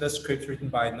consider scripts written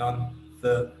by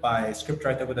by a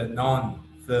scriptwriter with a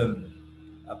non-film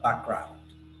background?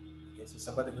 Okay, so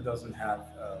somebody who doesn't have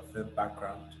a film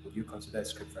background, would you consider a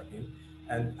script from him?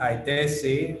 And I dare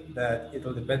say that it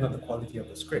will depend on the quality of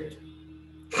the script.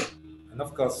 And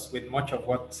of course, with much of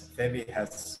what Femi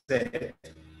has said,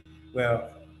 well,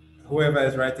 whoever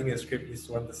is writing a script needs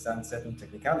to understand certain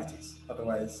technicalities.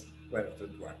 Otherwise, well, it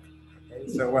won't work. Okay?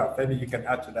 So, well, Femi, you can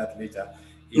add to that later.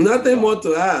 Nothing more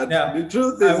to add. Now, the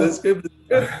truth is the script.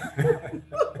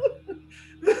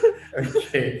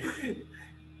 Okay.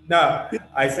 Now,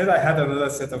 I said I had another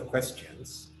set of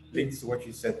questions linked to what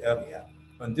you said earlier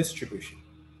on distribution.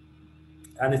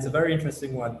 And it's a very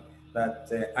interesting one that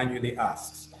Annually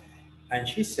asks. And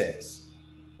she says,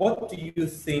 what do you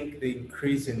think the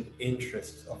increase in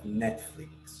interest of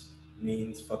Netflix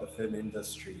means for the film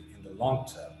industry in the long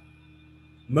term?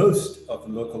 Most of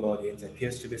the local audience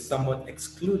appears to be somewhat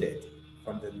excluded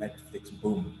from the Netflix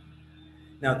boom.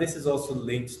 Now, this is also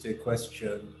linked to a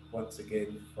question, once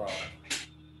again, from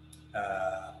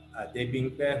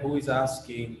Debingbe, who is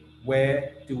asking,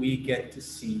 where do we get to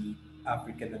see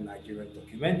African and Nigerian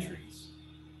documentaries?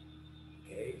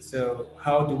 Okay, so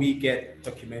how do we get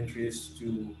documentaries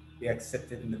to be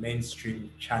accepted in the mainstream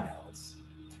channels?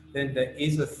 Then there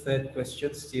is a third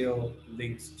question still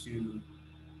linked to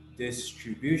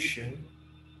distribution.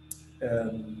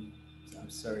 I'm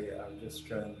sorry, I'm just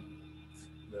trying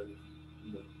to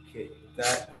locate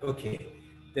that. Okay,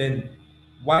 then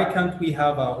why can't we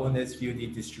have our own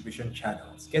SVOD distribution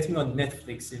channels? Getting on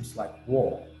Netflix seems like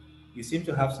war. You seem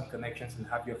to have some connections and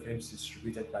have your films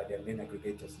distributed by their main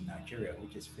aggregators in Nigeria,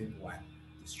 which is Film One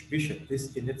Distribution.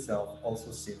 This in itself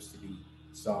also seems to be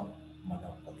some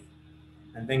monopoly.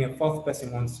 And then a fourth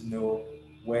person wants to know,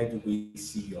 where do we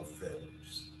see your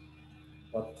films?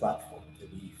 What platform do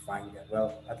we find them?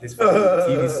 Well, at least for the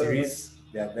TV series,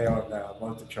 they're there on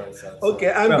Multichoice.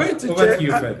 Okay, I'm going to over to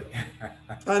you, Femi.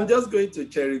 I'm just going to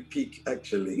cherry pick,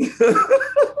 actually.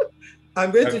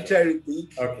 I'm going to cherry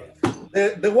pick. Okay.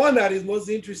 The one that is most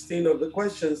interesting of the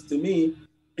questions to me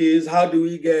is, how do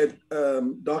we get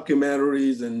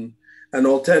documentaries and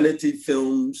alternative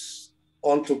films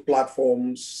onto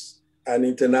platforms and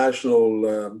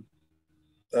international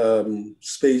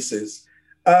spaces?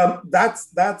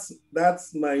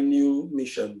 That's my new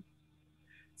mission.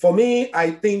 For me,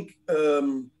 I think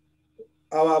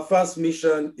our first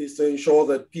mission is to ensure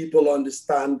that people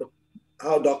understand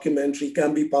how documentary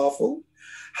can be powerful,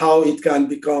 how it can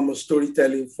become a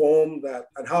storytelling form,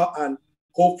 and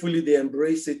hopefully they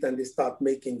embrace it and they start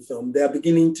making film. They're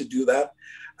beginning to do that,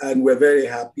 and we're very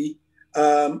happy.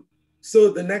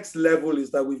 So the next level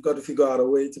is that we've got to figure out a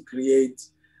way to create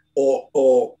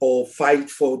or fight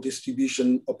for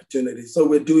distribution opportunities. So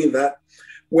we're doing that.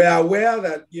 We're aware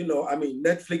that,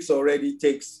 Netflix already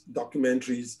takes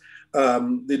documentaries.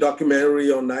 The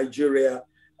documentary on Nigeria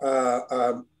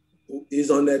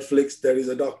is on Netflix. There is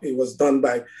it was done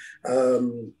by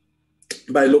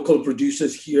local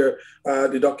producers here.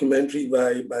 The documentary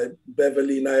by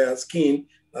Beverly Nayaskin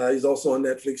is also on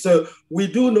Netflix. So we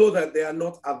do know that they are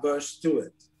not averse to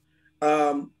it.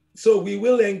 So we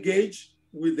will engage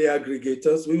with the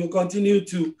aggregators. We will continue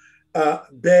to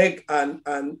beg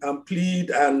and plead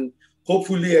and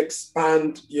hopefully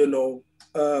expand,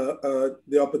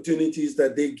 the opportunities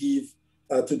that they give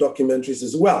to documentaries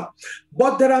as well.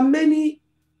 But there are many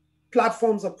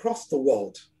platforms across the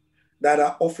world that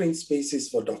are offering spaces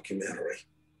for documentary.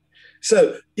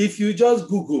 So if you just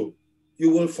Google,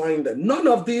 you will find that none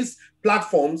of these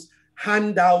platforms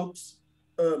hand out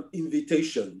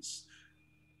invitations.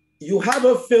 You have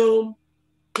a film,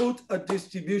 put a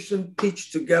distribution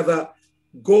pitch together,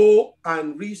 go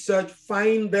and research,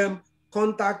 find them,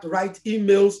 contact, write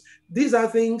emails. These are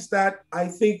things that I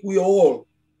think we all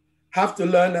have to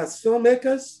learn as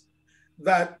filmmakers,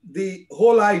 that the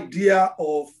whole idea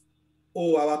of,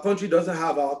 our country doesn't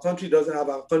have, our country doesn't have,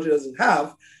 our country doesn't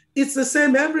have, it's the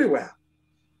same everywhere.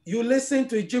 You listen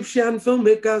to Egyptian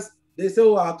filmmakers, they say,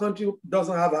 our country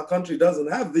doesn't have, our country doesn't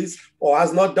have this, or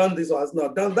has not done this, or has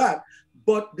not done that.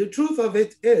 But the truth of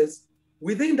it is,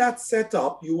 within that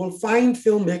setup, you will find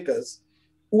filmmakers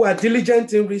who are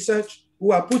diligent in research,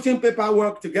 who are putting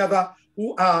paperwork together,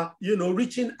 who are,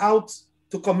 reaching out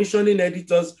to commissioning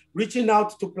editors, reaching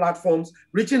out to platforms,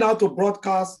 reaching out to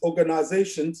broadcast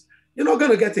organizations. You're not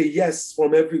going to get a yes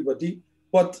from everybody,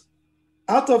 but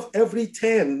out of every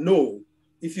 10 no,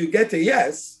 if you get a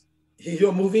yes,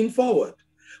 you're moving forward.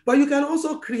 But you can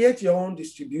also create your own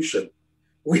distribution.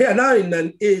 We are now in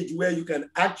an age where you can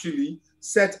actually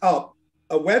set up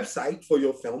a website for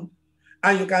your film,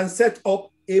 and you can set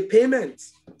up a payment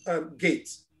gate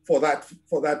for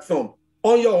that film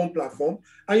on your own platform,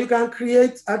 and you can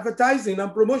create advertising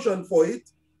and promotion for it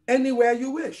anywhere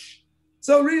you wish.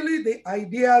 So really the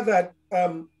idea that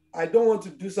I don't want to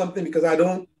do something because I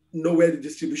don't know where the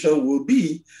distribution will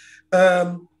be,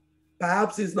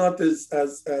 perhaps is not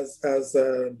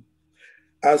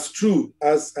as true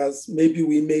as maybe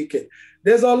we make it.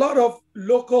 There's a lot of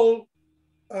local,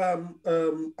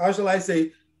 how shall I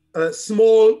say,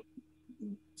 small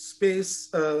space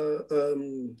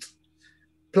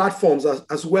platforms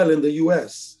as well in the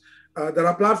US. There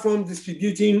are platforms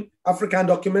distributing African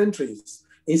documentaries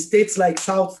in states like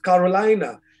South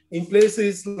Carolina, in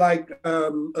places like,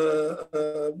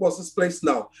 what's this place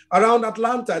now? Around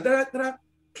Atlanta. There are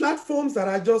platforms that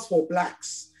are just for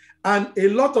Blacks. And a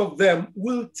lot of them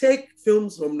will take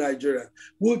films from Nigeria,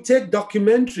 will take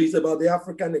documentaries about the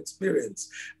African experience.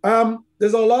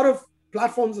 There's a lot of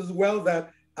platforms as well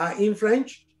that are in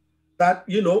French that,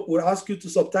 will ask you to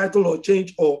subtitle or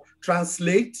change or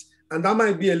translate. And that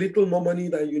might be a little more money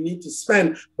than you need to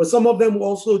spend, but some of them will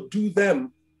also do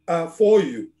them for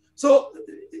you. So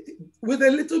with a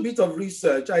little bit of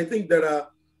research, I think there are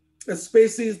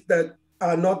spaces that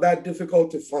are not that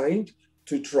difficult to find,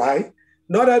 to try.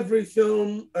 Not every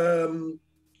film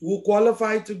will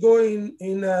qualify to go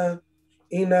in a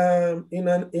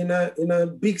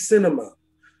big cinema.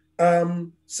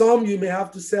 Some you may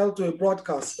have to sell to a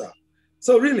broadcaster.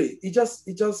 So really, it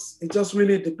just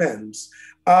really depends.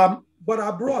 But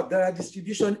abroad, there are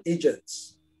distribution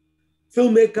agents.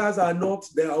 Filmmakers are not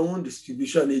their own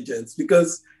distribution agents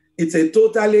because it's a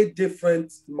totally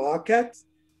different market,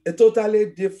 a totally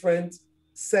different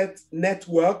set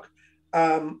network.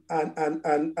 And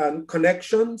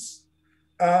connections.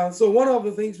 So one of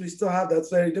the things we still have that's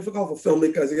very difficult for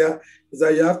filmmakers here is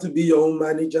that you have to be your own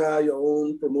manager, your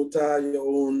own promoter, your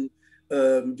own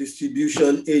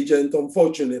distribution agent,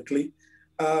 unfortunately.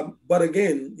 But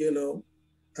again,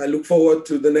 I look forward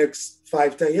to the next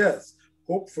 5-10 years.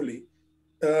 Hopefully,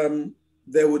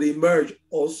 there would emerge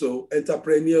also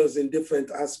entrepreneurs in different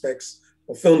aspects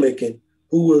of filmmaking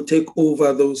who will take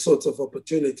over those sorts of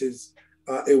opportunities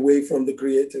away from the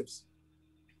creatives.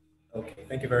 Okay,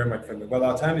 thank you very much, Femi. Well,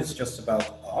 our time is just about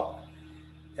up.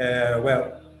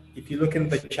 Well, if you look in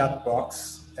the chat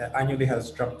box, Anjali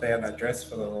has dropped there an address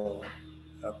for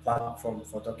the platform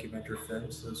for documentary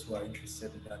films, those who are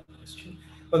interested in that question.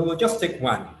 But we'll just take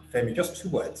one, Femi, just 2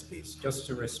 words, please, just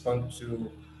to respond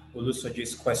to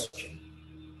Olusoji's question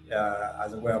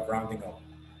as a way of rounding up.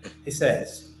 He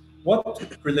says, what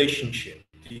relationship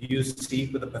do you see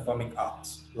with the performing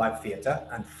arts, live theater,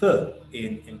 and film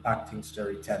in impacting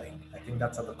storytelling? I think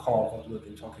that's at the core of what we've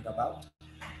been talking about.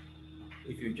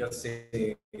 If you just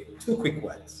say 2 quick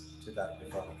words to that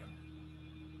before we go.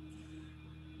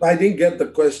 I didn't get the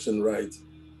question right.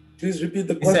 Please repeat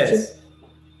the question. It says,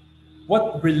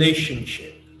 what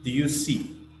relationship do you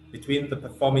see between the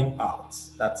performing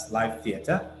arts, that's live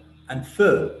theater, and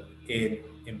film in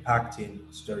impacting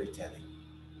storytelling?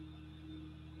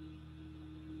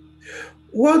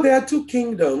 Well, there are 2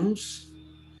 kingdoms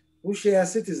who share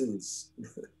citizens.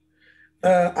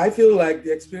 I feel like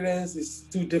the experience is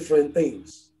 2 different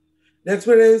things. The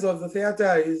experience of the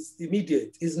theater is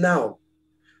immediate, is now.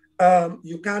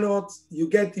 You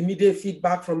get immediate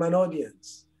feedback from an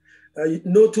audience.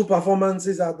 No 2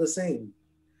 performances are the same.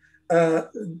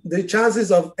 The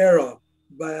chances of error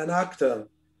by an actor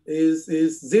is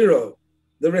 0.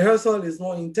 The rehearsal is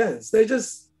more intense. There's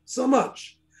just so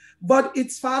much. But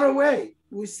it's far away.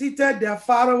 We're seated, they're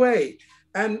far away.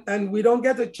 And we don't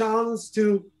get a chance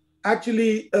to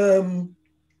actually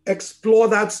explore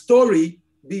that story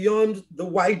beyond the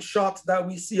wide shot that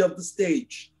we see of the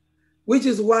stage, which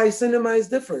is why cinema is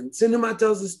different. Cinema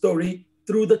tells the story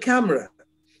through the camera.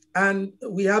 And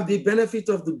we have the benefit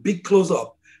of the big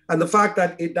close-up and the fact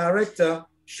that a director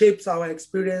shapes our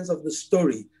experience of the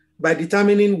story by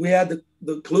determining where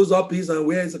the close-up is and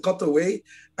where is the cutaway.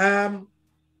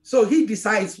 So he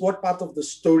decides what part of the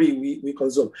story we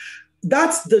consume.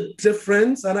 That's the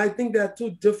difference. And I think there are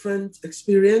 2 different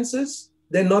experiences.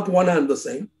 They're not one and the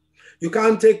same. You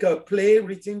can't take a play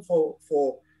written for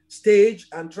stage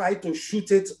and try to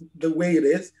shoot it the way it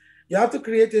is. You have to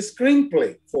create a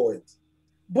screenplay for it.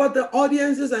 But the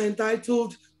audiences are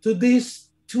entitled to these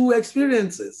 2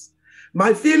 experiences.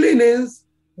 My feeling is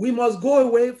we must go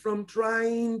away from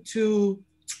trying to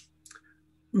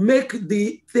make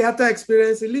the theater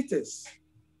experience elitist.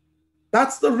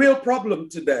 That's the real problem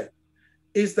today,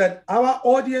 is that our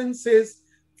audiences,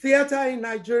 theater in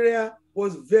Nigeria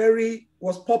was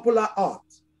popular art.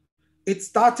 It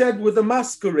started with the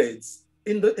masquerades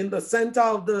in the center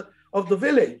of the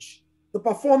village. The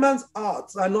performance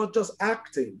arts are not just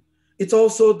acting. It's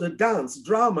also the dance,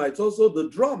 drama. It's also the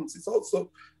drums. It's also,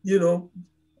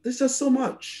 there's just so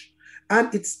much.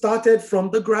 And it started from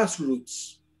the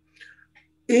grassroots.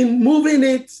 In moving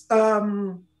it,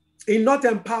 in not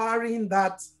empowering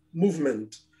that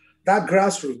movement, that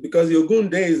grassroots, because the Ogun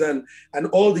days and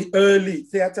all the early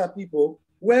theater people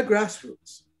were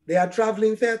grassroots. They are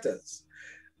traveling theaters.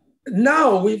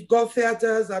 Now we've got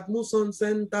theaters at Muson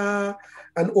Center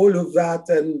and all of that,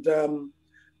 and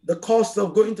the cost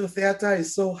of going to theater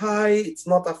is so high, it's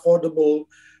not affordable.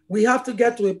 We have to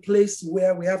get to a place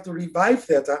where we have to revive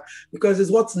theater, because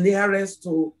it's what's nearest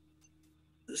to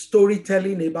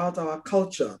storytelling about our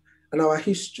culture and our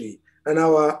history and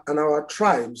our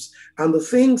tribes. And the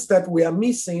things that we are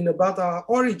missing about our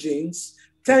origins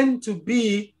tend to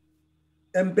be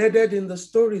embedded in the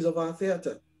stories of our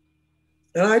theater.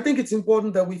 And I think it's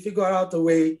important that we figure out a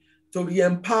way to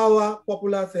re-empower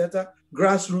popular theater,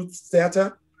 grassroots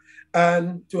theater,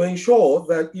 and to ensure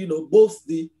that, both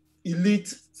the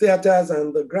elite theaters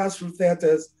and the grassroots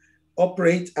theaters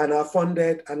operate and are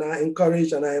funded and are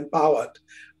encouraged and are empowered,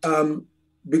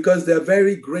 because they're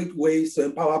very great ways to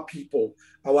empower our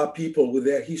people with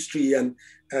their history and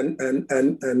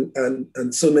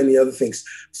so many other things.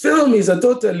 Film is a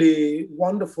totally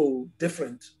wonderful,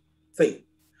 different thing.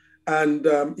 And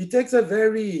it takes a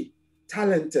very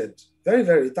talented, very,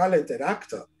 very talented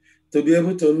actor to be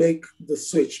able to make the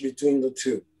switch between the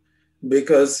two,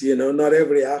 because, not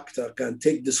every actor can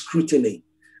take the scrutiny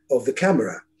of the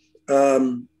camera.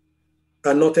 And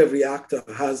not every actor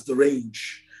has the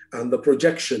range and the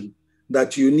projection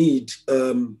that you need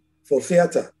for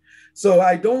theater. So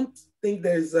I don't think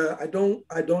I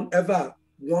don't ever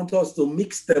want us to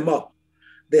mix them up.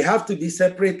 They have to be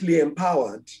separately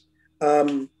empowered,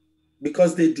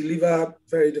 because they deliver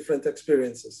very different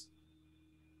experiences.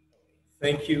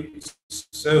 Thank you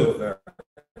so very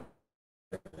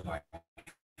much.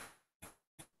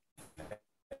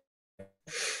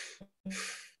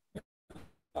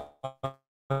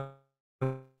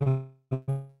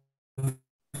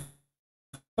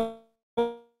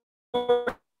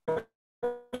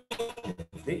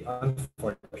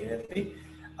 Unfortunately,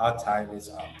 our time is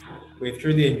up. We've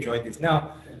truly enjoyed this.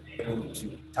 Now, able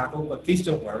to tackle, but please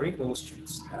don't worry, those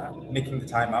making the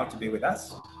time out to be with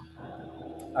us.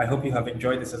 I hope you have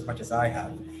enjoyed this as much as I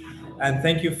have. And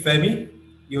thank you, Femi.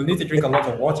 You'll need to drink a lot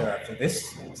of water after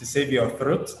this to save your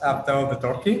throat after all the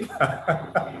talking.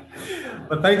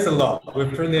 But thanks a lot.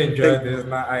 We've truly enjoyed this.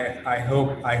 And I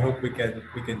hope we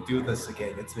can do this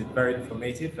again. It's been very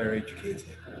informative, very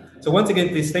educative. So once again,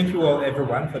 please thank you all,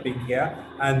 everyone, for being here.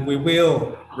 And we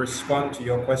will respond to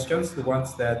your questions, the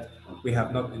ones that we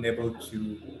have not been able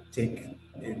to take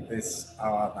in this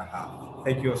hour and a half.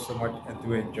 Thank you all so much, and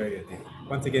do enjoy your day.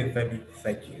 Once again, Femi,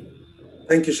 thank you.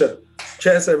 Thank you, sir.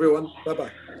 Cheers, everyone.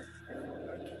 Bye-bye.